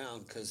turn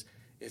around, because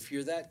if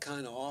you're that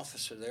kind of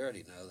officer, they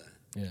already know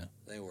that. Yeah.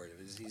 They worried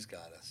about it. He's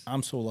got us.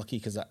 I'm so lucky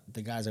because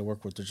the guys I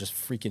work with are just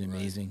freaking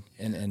amazing,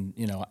 and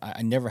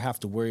I never have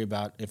to worry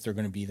about if they're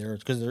going to be there,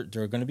 because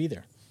they're going to be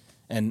there,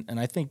 and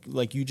I think,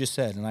 like you just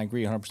said, and I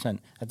agree 100%.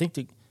 I think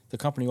the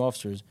company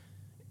officers,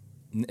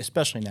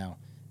 especially now,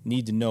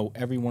 need to know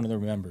every one of their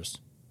members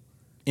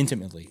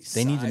intimately.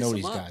 They need to know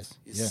these guys.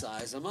 You Yeah.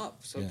 size them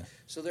up. So Yeah.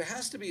 so there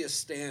has to be a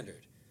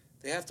standard.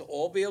 They have to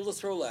all be able to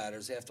throw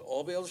ladders. They have to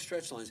all be able to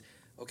stretch lines.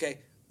 Okay,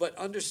 but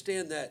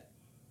understand that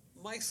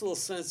Mike's a little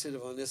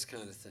sensitive on this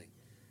kind of thing.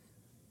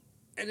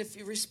 And if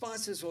your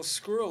response is, well,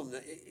 screw him,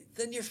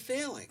 then you're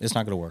failing. It's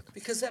not going to work.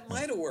 Because that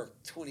might have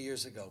worked 20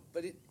 years ago.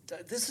 But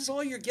this is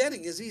all you're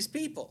getting is these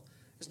people.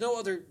 There's no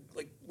other,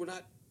 we're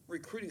not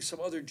recruiting some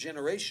other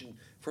generation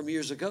from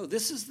years ago.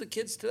 This is the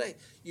kids today.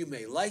 You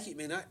may like it, you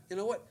may not. You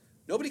know what?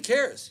 Nobody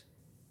cares.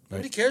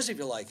 Nobody cares if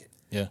you like it.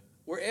 Yeah.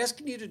 We're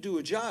asking you to do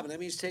a job, and that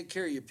means take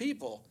care of your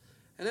people.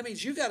 And that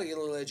means you got to get a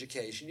little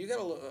education. You got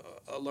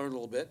to learn a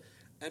little bit.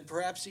 And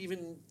perhaps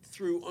even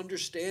through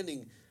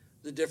understanding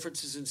the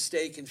differences in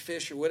steak and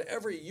fish or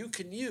whatever you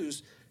can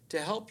use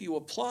to help you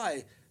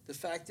apply. The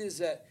fact is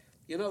that,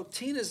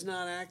 Tina's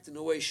not acting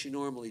the way she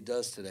normally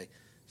does today.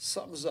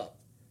 Something's up.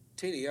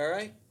 Tina, you all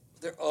right?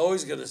 They're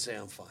always going to say,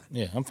 I'm fine.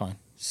 Yeah, I'm fine.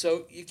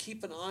 So you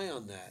keep an eye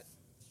on that.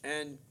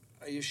 And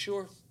are you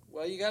sure?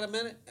 Well, you got a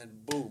minute?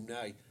 And boom,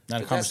 now you. Now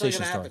the But that's not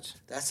conversation gonna happen.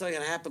 starts. That's not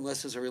going to happen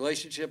unless there's a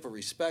relationship of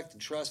respect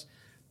and trust,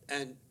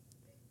 and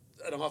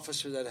an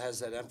officer that has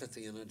that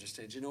empathy and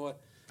understands. You know what?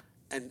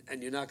 And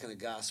you're not going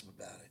to gossip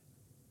about it.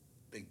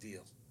 Big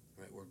deal,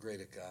 right? We're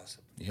great at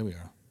gossip. Yeah, we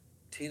are.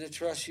 Tina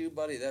trusts you,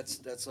 buddy.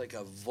 That's like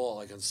a vault,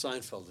 like on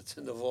Seinfeld. It's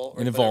in the vault.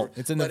 In the vault.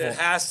 It's in the but vault. it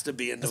has to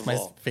be in That's the my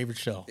vault. favorite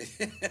show.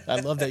 I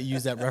love that you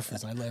use that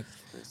reference. I like.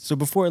 So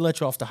before I let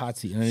you off the hot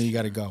seat, and then you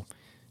got to go,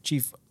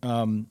 Chief.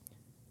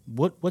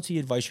 What's the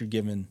advice you're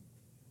giving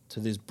to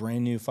this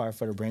brand new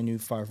firefighter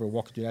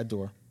walking through that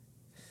door,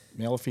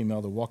 male or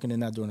female? They're walking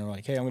in that door and they're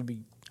like, "Hey, I'm gonna be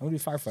a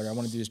firefighter. I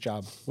want to do this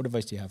job." What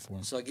advice do you have for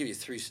them? So I'll give you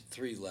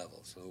three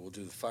levels. So we'll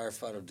do the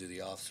firefighter, do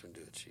the officer, and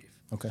do the chief.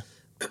 Okay.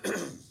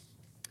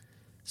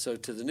 So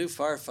to the new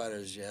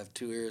firefighters, you have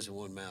 2 ears and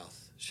 1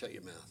 mouth. Shut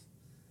your mouth.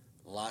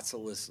 Lots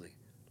of listening,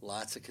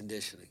 lots of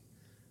conditioning.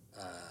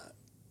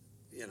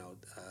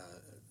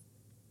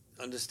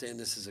 Understand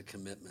this is a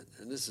commitment,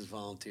 and this is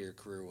volunteer,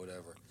 career,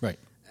 whatever. Right.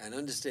 And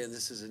understand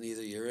this is an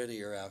either you're in or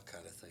you're out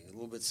kind of thing. A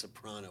little bit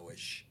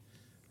soprano-ish,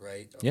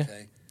 right? Yeah.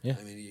 Okay. Yeah.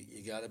 I mean,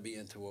 you got to be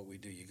into what we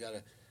do. You got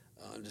to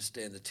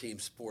understand the team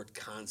sport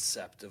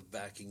concept of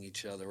backing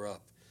each other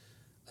up.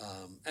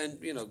 And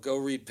go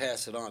read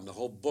Pass It On. The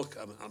whole book,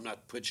 I'm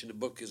not pitching the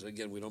book because,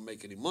 again, we don't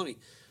make any money,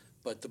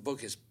 but the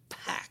book is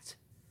packed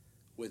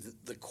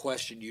with the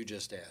question you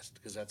just asked,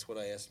 because that's what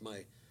I asked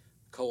my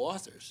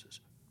co-authors, is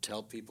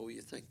tell people what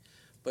you think.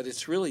 But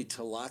it's really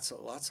to lots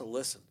of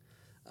listen.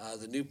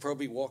 The new pro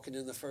be walking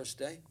in the first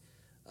day,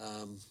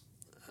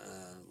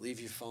 leave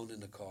your phone in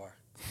the car.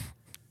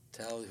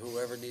 Tell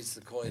whoever needs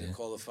to call you to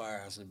call the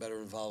firehouse, and it better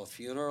involve a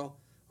funeral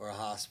or a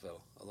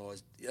hospital.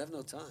 Otherwise, you have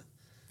no time.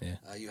 Yeah.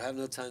 You have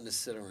no time to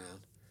sit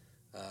around.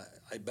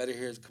 I better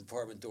hear the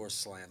compartment doors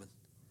slamming.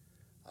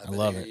 I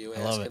love hear it. you I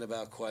love asking it.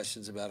 about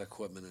questions about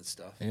equipment and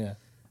stuff. Yeah.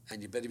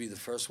 And you better be the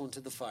first one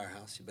to the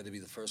firehouse. You better be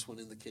the first one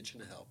in the kitchen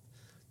to help.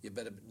 You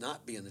better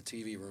not be in the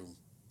TV room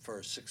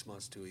for 6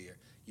 months to a year.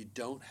 You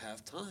don't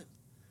have time.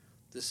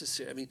 This is,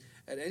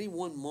 at any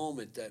one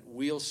moment, that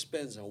wheel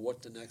spins on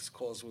what the next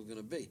calls were going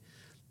to be.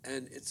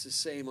 And it's the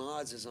same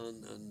odds as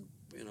on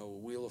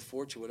Wheel of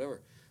Fortune,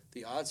 whatever.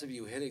 The odds of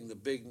you hitting the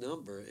big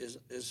number is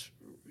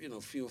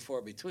few and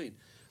far between.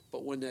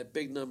 But when that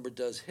big number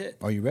does hit,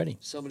 Are you ready?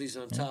 somebody's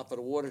on top of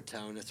the water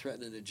tower and they're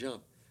threatening to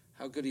jump.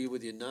 How good are you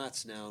with your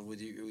knots now and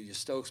with your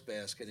Stokes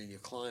basket and your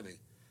climbing?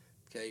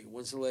 Okay,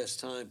 when's the last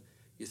time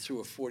you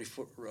threw a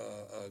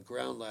 40-foot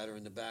ground ladder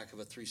in the back of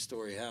a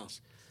 3-story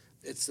house?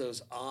 It's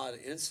those odd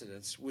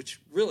incidents,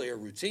 which really are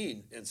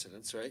routine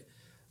incidents, right,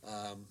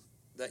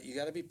 that you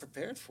got to be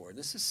prepared for. And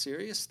this is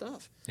serious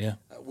stuff. Yeah.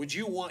 Would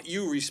you want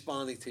you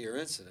responding to your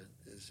incident?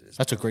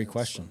 That's a great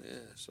question. Yeah,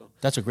 so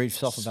That's a great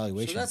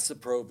self-evaluation. so that's the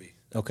probie.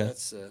 Okay.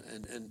 That's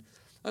and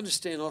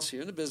understand also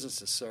you're in the business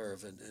to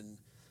serve, and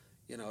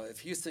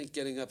if you think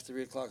getting up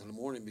 3 o'clock in the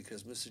morning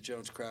because Mrs.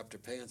 Jones crapped her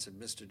pants and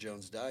Mr.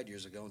 Jones died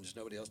years ago and there's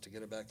nobody else to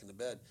get her back into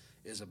bed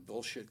is a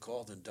bullshit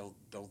call, then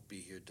don't be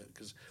here,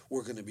 because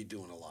we're going to be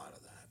doing a lot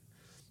of that.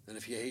 And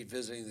if you hate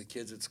visiting the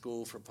kids at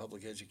school for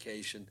public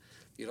education,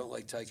 you don't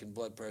like taking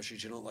blood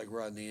pressures, you don't like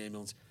riding the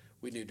ambulance,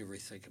 we need to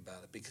rethink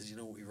about it, because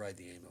we ride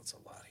the ambulance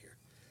a lot here.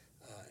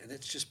 And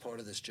it's just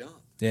part of this job.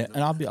 Yeah,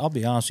 and I'll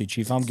be honest with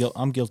you, Chief.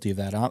 I'm guilty of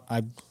that.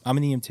 I'm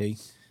an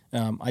EMT.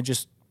 I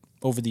just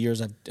over the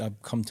years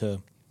I've come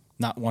to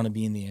not want to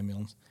be in the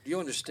ambulance. You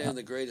understand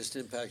the greatest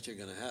impact you're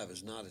going to have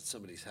is not at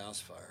somebody's house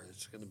fire.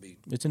 It's going to be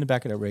It's in the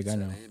back of that rig. I an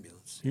know.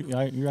 ambulance.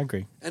 I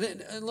agree.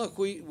 And look,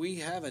 we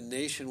have a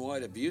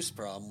nationwide abuse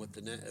problem with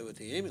the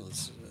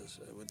ambulance,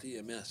 with the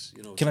EMS.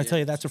 Can I tell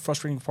you that's a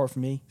frustrating part for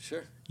me?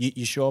 Sure.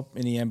 You show up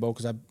in the EMBO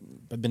because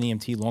I've been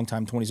EMT a long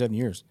time, 27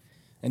 years,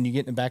 and you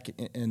get in the back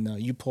and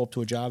you pull up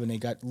to a job and they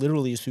got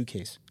literally a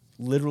suitcase,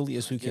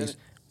 it.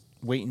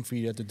 waiting for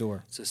you at the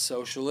door. It's a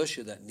social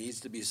issue that needs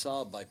to be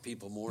solved by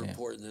people more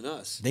important than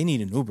us. They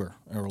need an Uber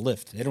or a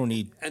Lyft. They don't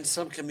need. And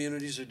some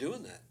communities are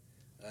doing that.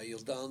 You'll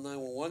dial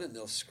 911 and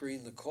they'll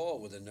screen the call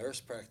with a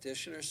nurse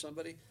practitioner or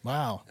somebody.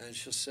 Wow. And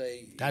she'll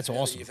say, That's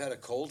awesome. You've had a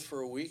cold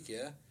for a week,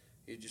 yeah?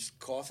 You're just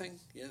coughing?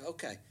 Yeah,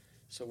 okay.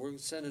 So we're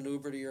sending an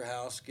Uber to your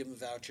house, give them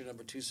voucher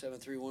number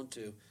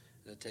 27312,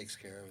 and it takes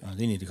care of it.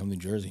 They need to come to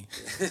Jersey.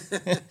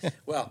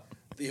 Well,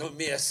 the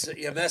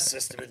EMS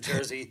system in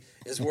Jersey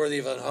is worthy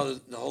of a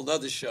whole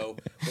nother show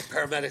where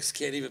paramedics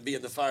can't even be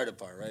in the fire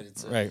department, right?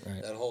 It's right.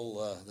 That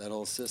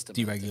whole system.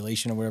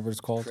 Deregulation or whatever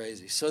it's called.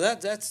 Crazy. So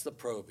that's the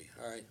Proby,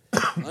 all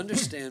right?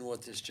 Understand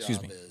what this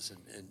job is.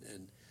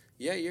 And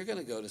yeah, you're going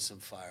to go to some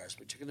fires,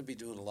 but you're going to be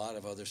doing a lot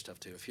of other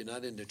stuff too. If you're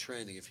not into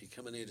training, if you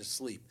come in here to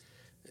sleep,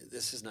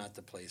 this is not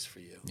the place for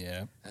you.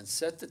 Yeah. And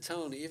set the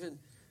tone even.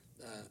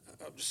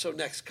 So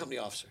next, company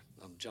officer.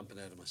 I'm jumping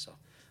ahead of myself.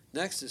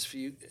 Next is for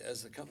you,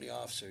 as the company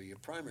officer, your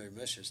primary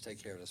mission is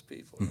take care of those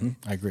people. Right?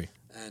 Mm-hmm. I agree.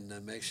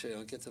 And make sure they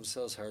don't get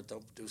themselves hurt.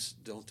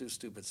 Don't do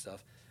stupid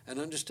stuff. And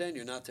understand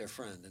you're not their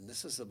friend. And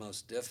this is the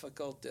most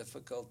difficult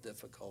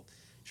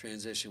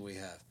transition we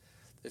have.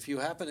 If you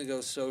happen to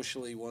go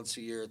socially once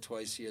a year or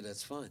twice a year,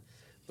 that's fine.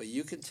 But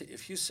you can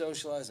if you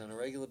socialize on a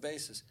regular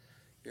basis,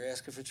 you're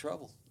asking for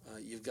trouble.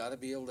 You've got to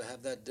be able to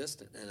have that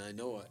distance. And I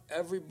know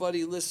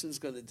everybody listening is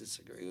going to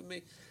disagree with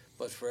me.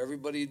 But for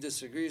everybody who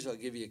disagrees, I'll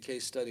give you a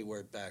case study where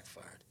it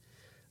backfired.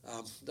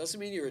 Doesn't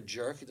mean you're a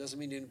jerk. It doesn't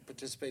mean you didn't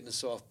participate in the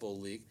softball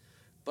league.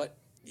 But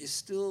you're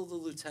still the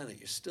lieutenant.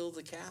 You're still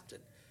the captain.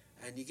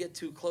 And you get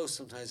too close,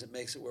 sometimes it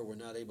makes it where we're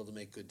not able to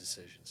make good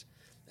decisions.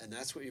 And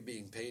that's what you're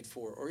being paid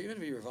for, or even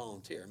if you're a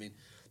volunteer. I mean,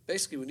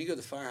 basically, when you go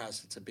to the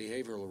firehouse, it's a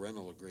behavioral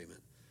rental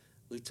agreement.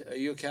 Are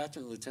you a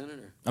captain, lieutenant?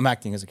 Or? I'm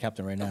acting as a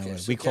captain right now. Okay,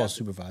 so we call captain.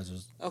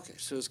 supervisors. Okay,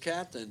 so as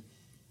captain,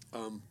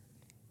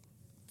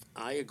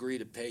 I agree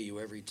to pay you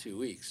every 2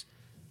 weeks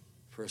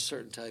for a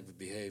certain type of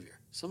behavior.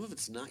 Some of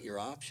it's not your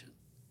option.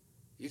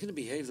 You're going to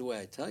behave the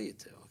way I tell you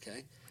to,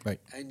 okay? Right.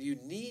 And you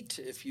need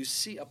to, if you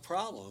see a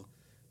problem,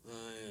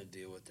 I gotta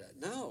deal with that.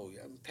 No,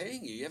 I'm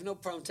paying you. You have no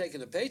problem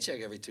taking a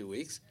paycheck every 2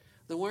 weeks.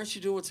 Then why aren't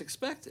you doing what's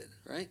expected,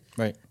 right?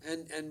 Right.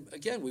 And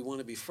again, we want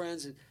to be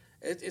friends. And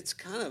it's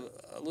kind of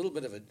a little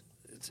bit of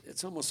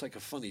it's almost like a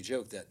funny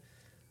joke that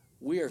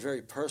we are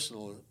very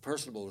personable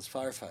as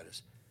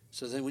firefighters.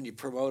 So then when you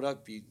promote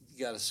up, you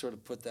got to sort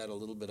of put that a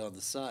little bit on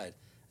the side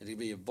and you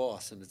be a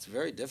boss. And it's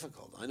very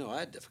difficult. I know I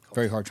had difficulty.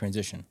 Very hard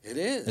transition. It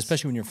is.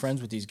 Especially when you're friends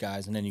with these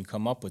guys and then you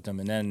come up with them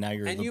and then now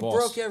you're the boss. And you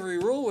broke every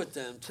rule with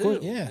them, too.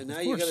 Yeah, and now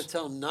of you got course. to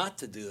tell them not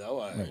to do that. Oh,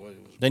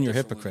 Right. Then you're a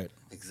different hypocrite.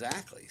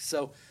 Exactly.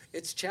 So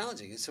it's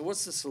challenging. So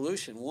what's the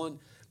solution? One,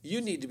 you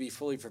need to be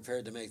fully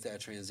prepared to make that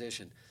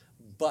transition.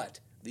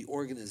 But the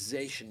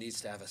organization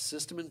needs to have a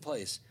system in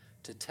place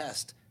to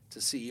test,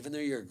 to see, even though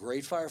you're a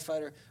great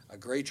firefighter, a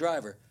great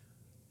driver,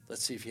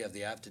 let's see if you have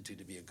the aptitude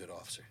to be a good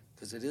officer.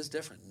 Because it is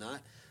different.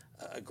 Not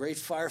a great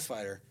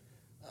firefighter,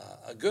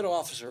 a good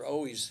officer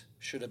always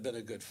should have been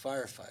a good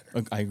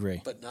firefighter. I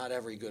agree. But not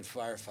every good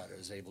firefighter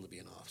is able to be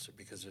an officer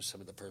because there's some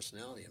of the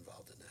personality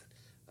involved in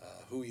that,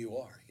 who you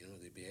are,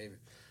 the behavior.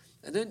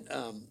 And then,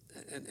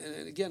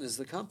 and again, as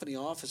the company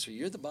officer,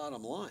 you're the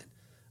bottom line.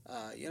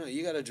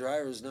 You got a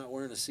driver who's not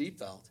wearing a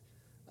seatbelt.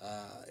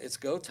 It's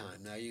go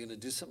time. Now, you're going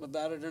to do something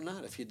about it or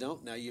not? If you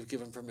don't, now you've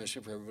given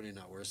permission for everybody to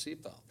not wear a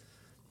seatbelt.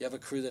 You have a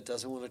crew that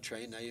doesn't want to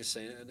train. Now you're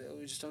saying,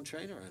 we just don't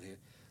train around here.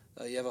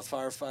 You have a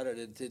firefighter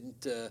that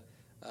didn't,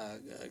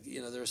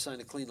 they're assigned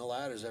to clean the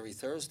ladders every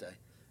Thursday,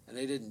 and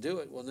they didn't do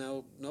it. Well,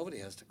 now nobody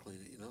has to clean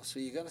it, So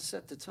you got to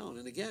set the tone.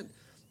 And again,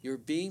 you're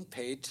being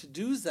paid to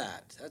do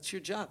that. That's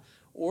your job.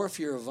 Or if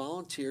you're a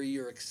volunteer,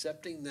 you're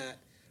accepting that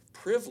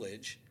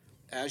privilege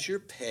as your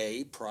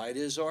pay. Pride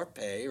is our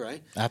pay,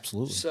 right?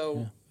 Absolutely.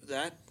 So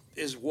that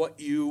is what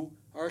you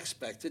are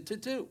expected to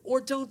do.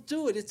 Or don't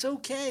do it. It's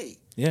okay.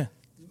 Yeah.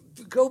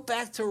 Go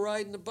back to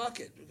riding the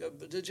bucket,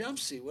 the jump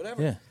seat,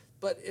 whatever. Yeah.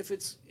 But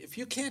if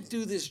you can't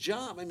do this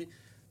job, I mean,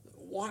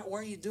 why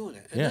are you doing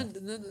it? And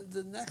then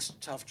the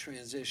next tough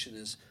transition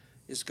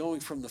is going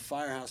from the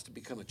firehouse to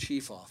become a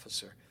chief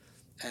officer.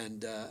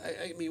 And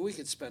I mean, we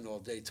could spend all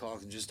day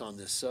talking just on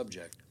this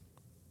subject.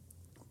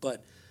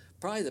 But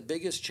probably the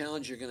biggest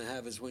challenge you're going to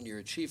have is when you're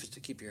a chief is to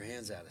keep your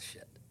hands out of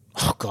shit.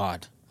 Oh,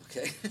 God.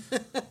 Okay?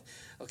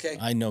 Okay?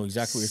 I know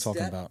exactly what you're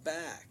talking about. Step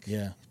back.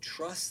 Yeah.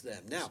 Trust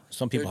them. Now,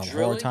 some people they're have a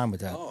drilling. hard time with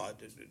that. Oh,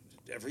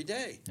 every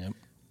day. Yep.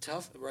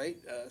 Tough, right?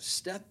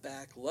 Step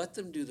back. Let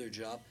them do their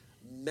job.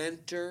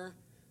 Mentor.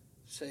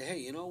 Say, hey,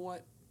 you know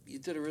what? You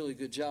did a really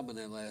good job on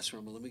that last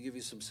rumble. Let me give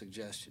you some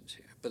suggestions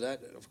here. But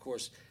that, of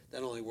course,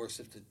 that only works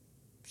if the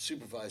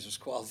supervisor's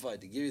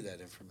qualified to give you that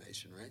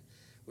information, right?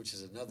 which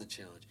is another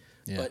challenge.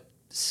 Yeah. But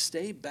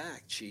stay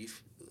back,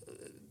 Chief.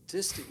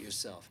 Distant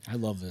yourself. I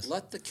love this.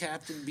 Let the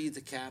captain be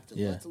the captain.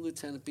 Yeah. Let the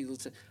lieutenant be the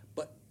lieutenant.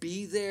 But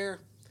be there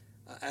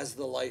as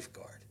the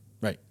lifeguard.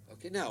 Right.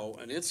 Okay, now,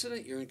 an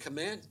incident, you're in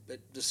command, but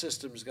the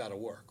system's got to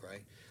work,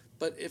 right?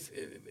 But if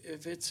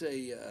it's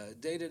a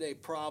day-to-day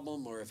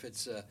problem, or if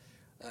it's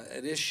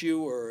an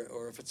issue,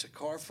 or if it's a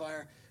car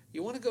fire,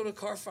 you want to go to a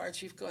car fire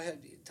chief, go ahead.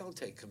 Don't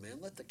take command.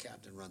 Let the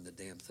captain run the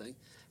damn thing.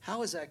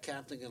 How is that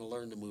captain going to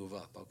learn to move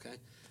up, okay?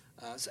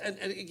 And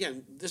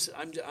again,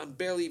 I'm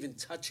barely even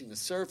touching the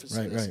surface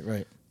of this.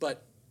 Right.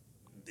 But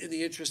in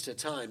the interest of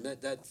time,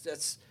 that's,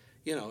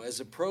 as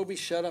a probie,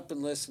 shut up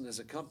and listen. As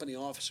a company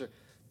officer,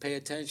 pay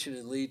attention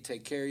and lead,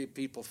 take care of your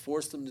people,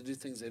 force them to do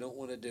things they don't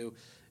want to do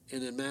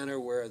in a manner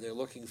where they're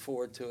looking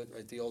forward to it,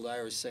 right? The old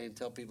Irish saying,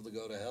 tell people to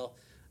go to hell,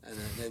 and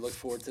then they look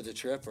forward to the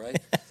trip, right?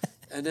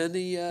 And then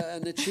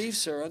the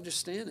chiefs are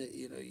understanding,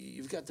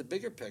 you've got the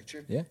bigger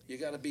picture. Yeah. You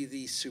got to be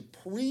the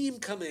supreme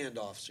command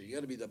officer. You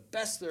got to be the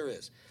best there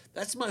is.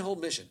 That's my whole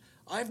mission.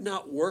 I've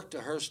not worked a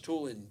Hurst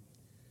tool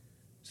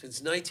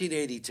since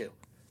 1982.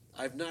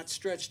 I've not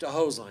stretched a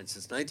hose line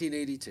since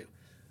 1982.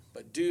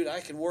 But, dude,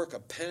 I can work a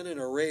pen and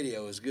a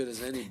radio as good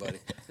as anybody.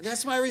 And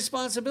that's my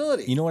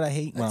responsibility. You know what I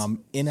hate? When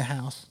I'm in a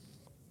house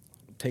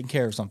taking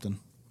care of something,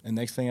 and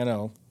next thing I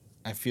know,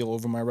 I feel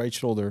over my right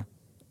shoulder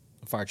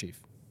a fire chief,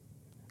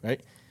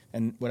 right?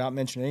 And without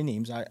mentioning any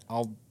names,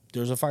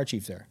 there's a fire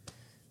chief there.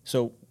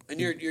 So, and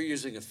you're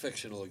using a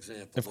fictional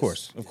example. Of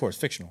course,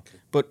 fictional. Okay.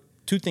 But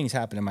two things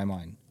happen in my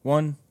mind.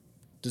 One,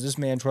 does this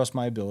man trust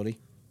my ability?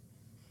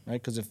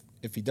 Right? Because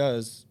if he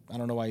does, I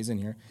don't know why he's in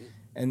here.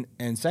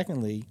 And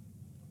secondly,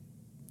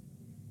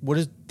 what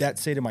does that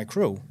say to my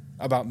crew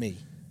about me?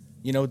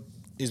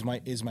 Is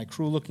my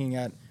crew looking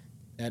at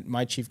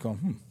my chief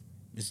going,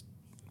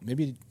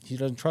 maybe he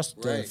doesn't trust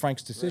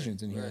Frank's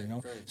decisions in here,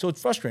 Right. So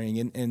it's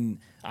frustrating, and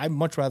I'd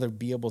much rather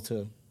be able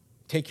to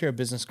take care of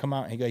business, come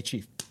out and go, hey,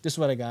 Chief, this is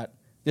what I got.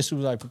 This is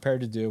what I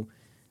prepared to do.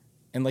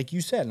 And like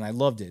you said, and I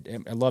loved it.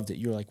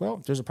 You're like, well,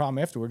 if there's a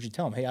problem afterwards, you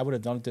tell them, hey, I would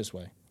have done it this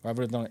way. Or I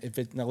would have done it.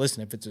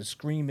 If it's a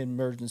scream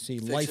emergency,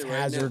 life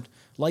hazard,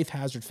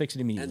 fix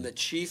it immediately. And the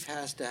chief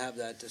has to have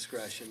that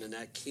discretion, and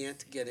that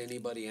can't get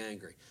anybody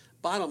angry.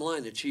 Bottom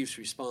line, the chief's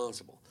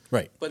responsible.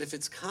 Right. But if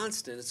it's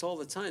constant, it's all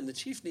the time, the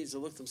chief needs to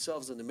look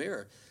themselves in the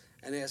mirror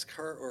and ask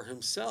her or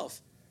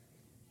himself,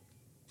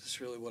 is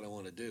this really what I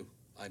want to do?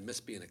 I miss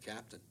being a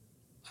captain.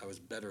 I was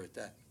better at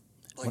that.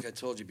 Like I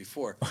told you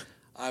before,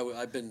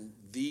 I've been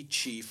the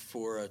chief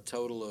for a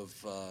total of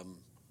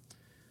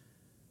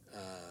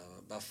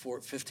about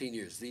 15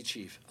 years, the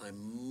chief.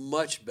 I'm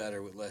much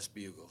better with less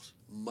bugles,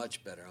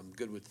 much better. I'm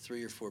good with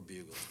 3 or 4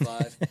 bugles.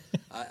 5,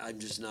 I'm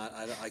just not.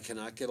 I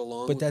cannot get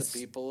along with the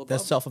people above.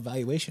 That's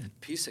self-evaluation.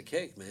 Piece of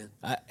cake, man.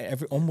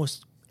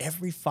 Almost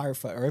every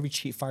firefighter or every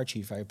fire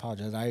chief, I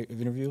apologize,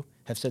 I've interviewed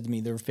have said to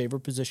me their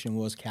favorite position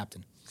was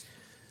captain.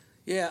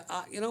 Yeah,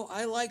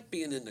 I like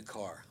being in the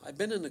car. I've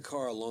been in the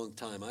car a long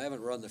time. I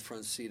haven't ridden the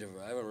front seat of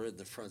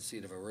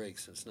a rig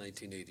since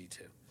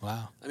 1982.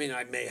 Wow. I mean,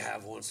 I may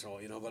have once in a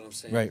while, you know what I'm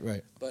saying?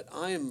 Right. But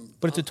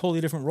it's a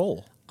totally different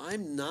role.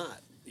 I'm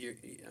not.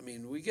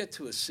 We get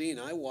to a scene.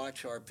 I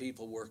watch our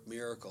people work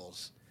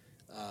miracles.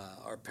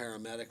 Our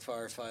paramedic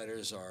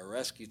firefighters, our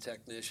rescue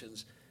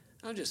technicians.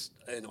 I'm just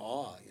in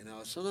awe.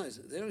 Sometimes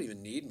they don't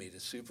even need me to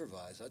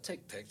supervise. I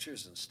take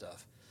pictures and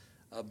stuff,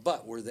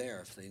 but we're there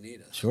if they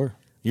need us. Sure.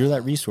 You're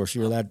that resource.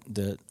 You're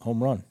the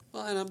home run.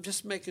 Well, and I'm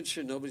just making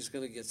sure nobody's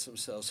going to get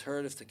themselves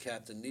hurt. If the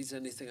captain needs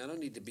anything, I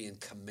don't need to be in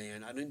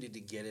command. I don't need to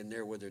get in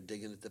there where they're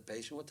digging at the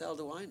patient. What the hell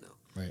do I know?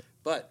 Right.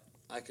 But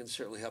I can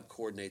certainly help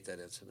coordinate that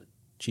incident.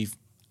 Chief,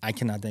 I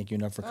cannot thank you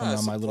enough for coming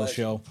on my little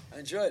show. I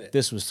enjoyed it.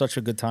 This was such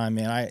a good time,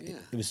 man.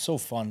 It was so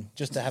fun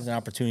just to have the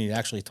opportunity to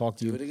actually talk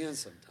to you. Do it again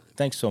sometime.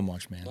 Thanks so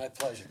much, man. My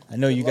pleasure. I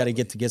know you got to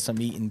get some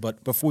eating,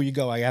 but before you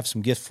go, I have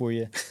some gifts for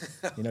you.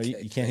 Okay,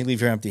 you can't leave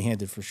here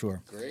empty-handed for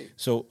sure. Great.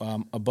 So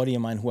a buddy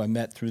of mine who I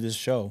met through this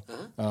show,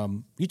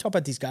 you talk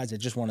about these guys that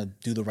just want to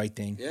do the right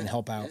thing and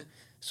help out. Yeah.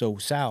 So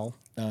Sal,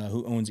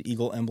 who owns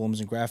Eagle Emblems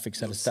and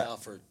Graphics, I've Sal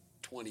for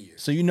 20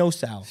 years. So you know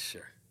Sal.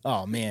 Sure.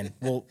 Oh man,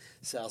 well,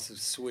 Sal's a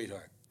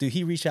sweetheart. Dude,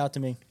 he reached out to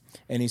me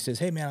and he says,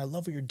 "Hey man, I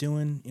love what you're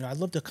doing. I'd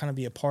love to kind of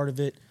be a part of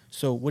it."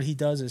 So what he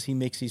does is he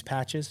makes these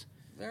patches.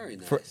 Very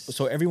nice.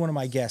 So every one of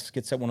my guests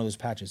gets one of those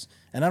patches,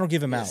 and I don't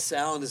give him out.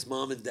 Sal and his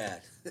mom and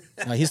dad.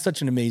 He's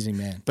such an amazing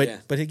man.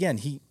 But again,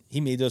 he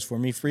made those for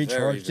me free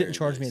charge. Didn't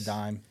charge me a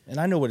dime, and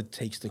I know what it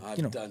takes to.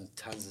 I've done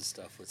tons of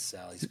stuff with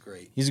Sal. He's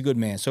great. He's a good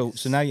man. So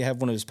now you have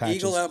one of his patches.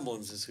 Eagle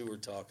Emblems is who we're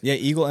talking. Yeah,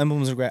 Eagle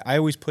Emblems are great. I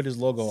always put his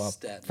logo up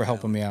for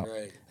helping me out.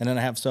 Right. And then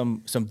I have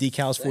some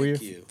decals for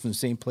you from the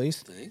same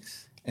place.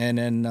 Thanks. And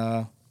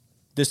then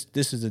this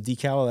is a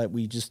decal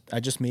that I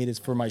just made. It's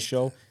for my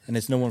show, and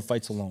it's No One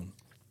Fights Alone.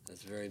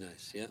 That's very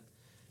nice. Yeah.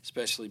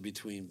 especially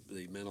between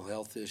the mental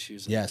health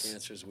issues and Yes. the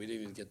cancers. We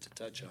didn't even get to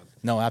touch on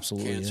No,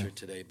 absolutely. cancer Yeah.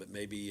 today, but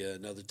maybe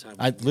another time.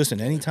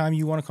 Listen. Anytime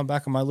you want to come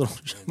back on my little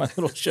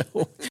show.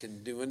 I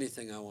can do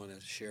anything I want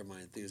to share my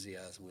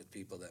enthusiasm with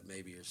people that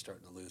maybe are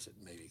starting to lose it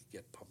and maybe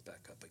get pumped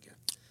back up again.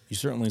 You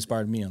certainly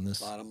inspired me on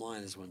this. Bottom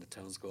line is when the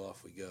tones go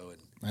off, we go. And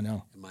I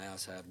know. in my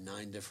house, I have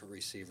 9 different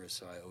receivers,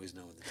 so I always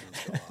know when the tones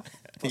go off.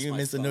 You Plus my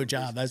missed a no phone.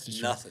 job, that's for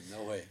sure. Nothing,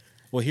 no way.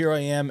 Well, here I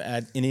am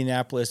at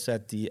Indianapolis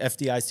at the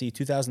FDIC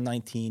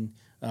 2019.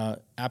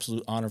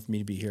 Absolute honor for me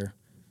to be here.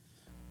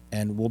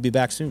 And we'll be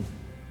back soon.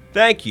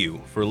 Thank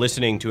you for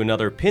listening to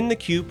another Pin the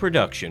Q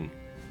production.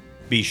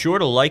 Be sure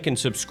to like and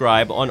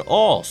subscribe on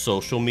all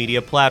social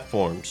media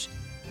platforms,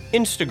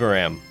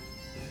 Instagram,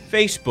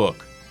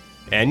 Facebook,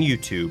 and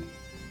YouTube.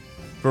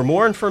 For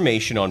more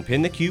information on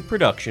Pin the Q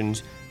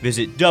Productions,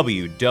 visit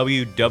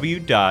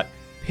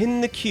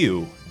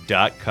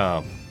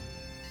www.pintheq.com.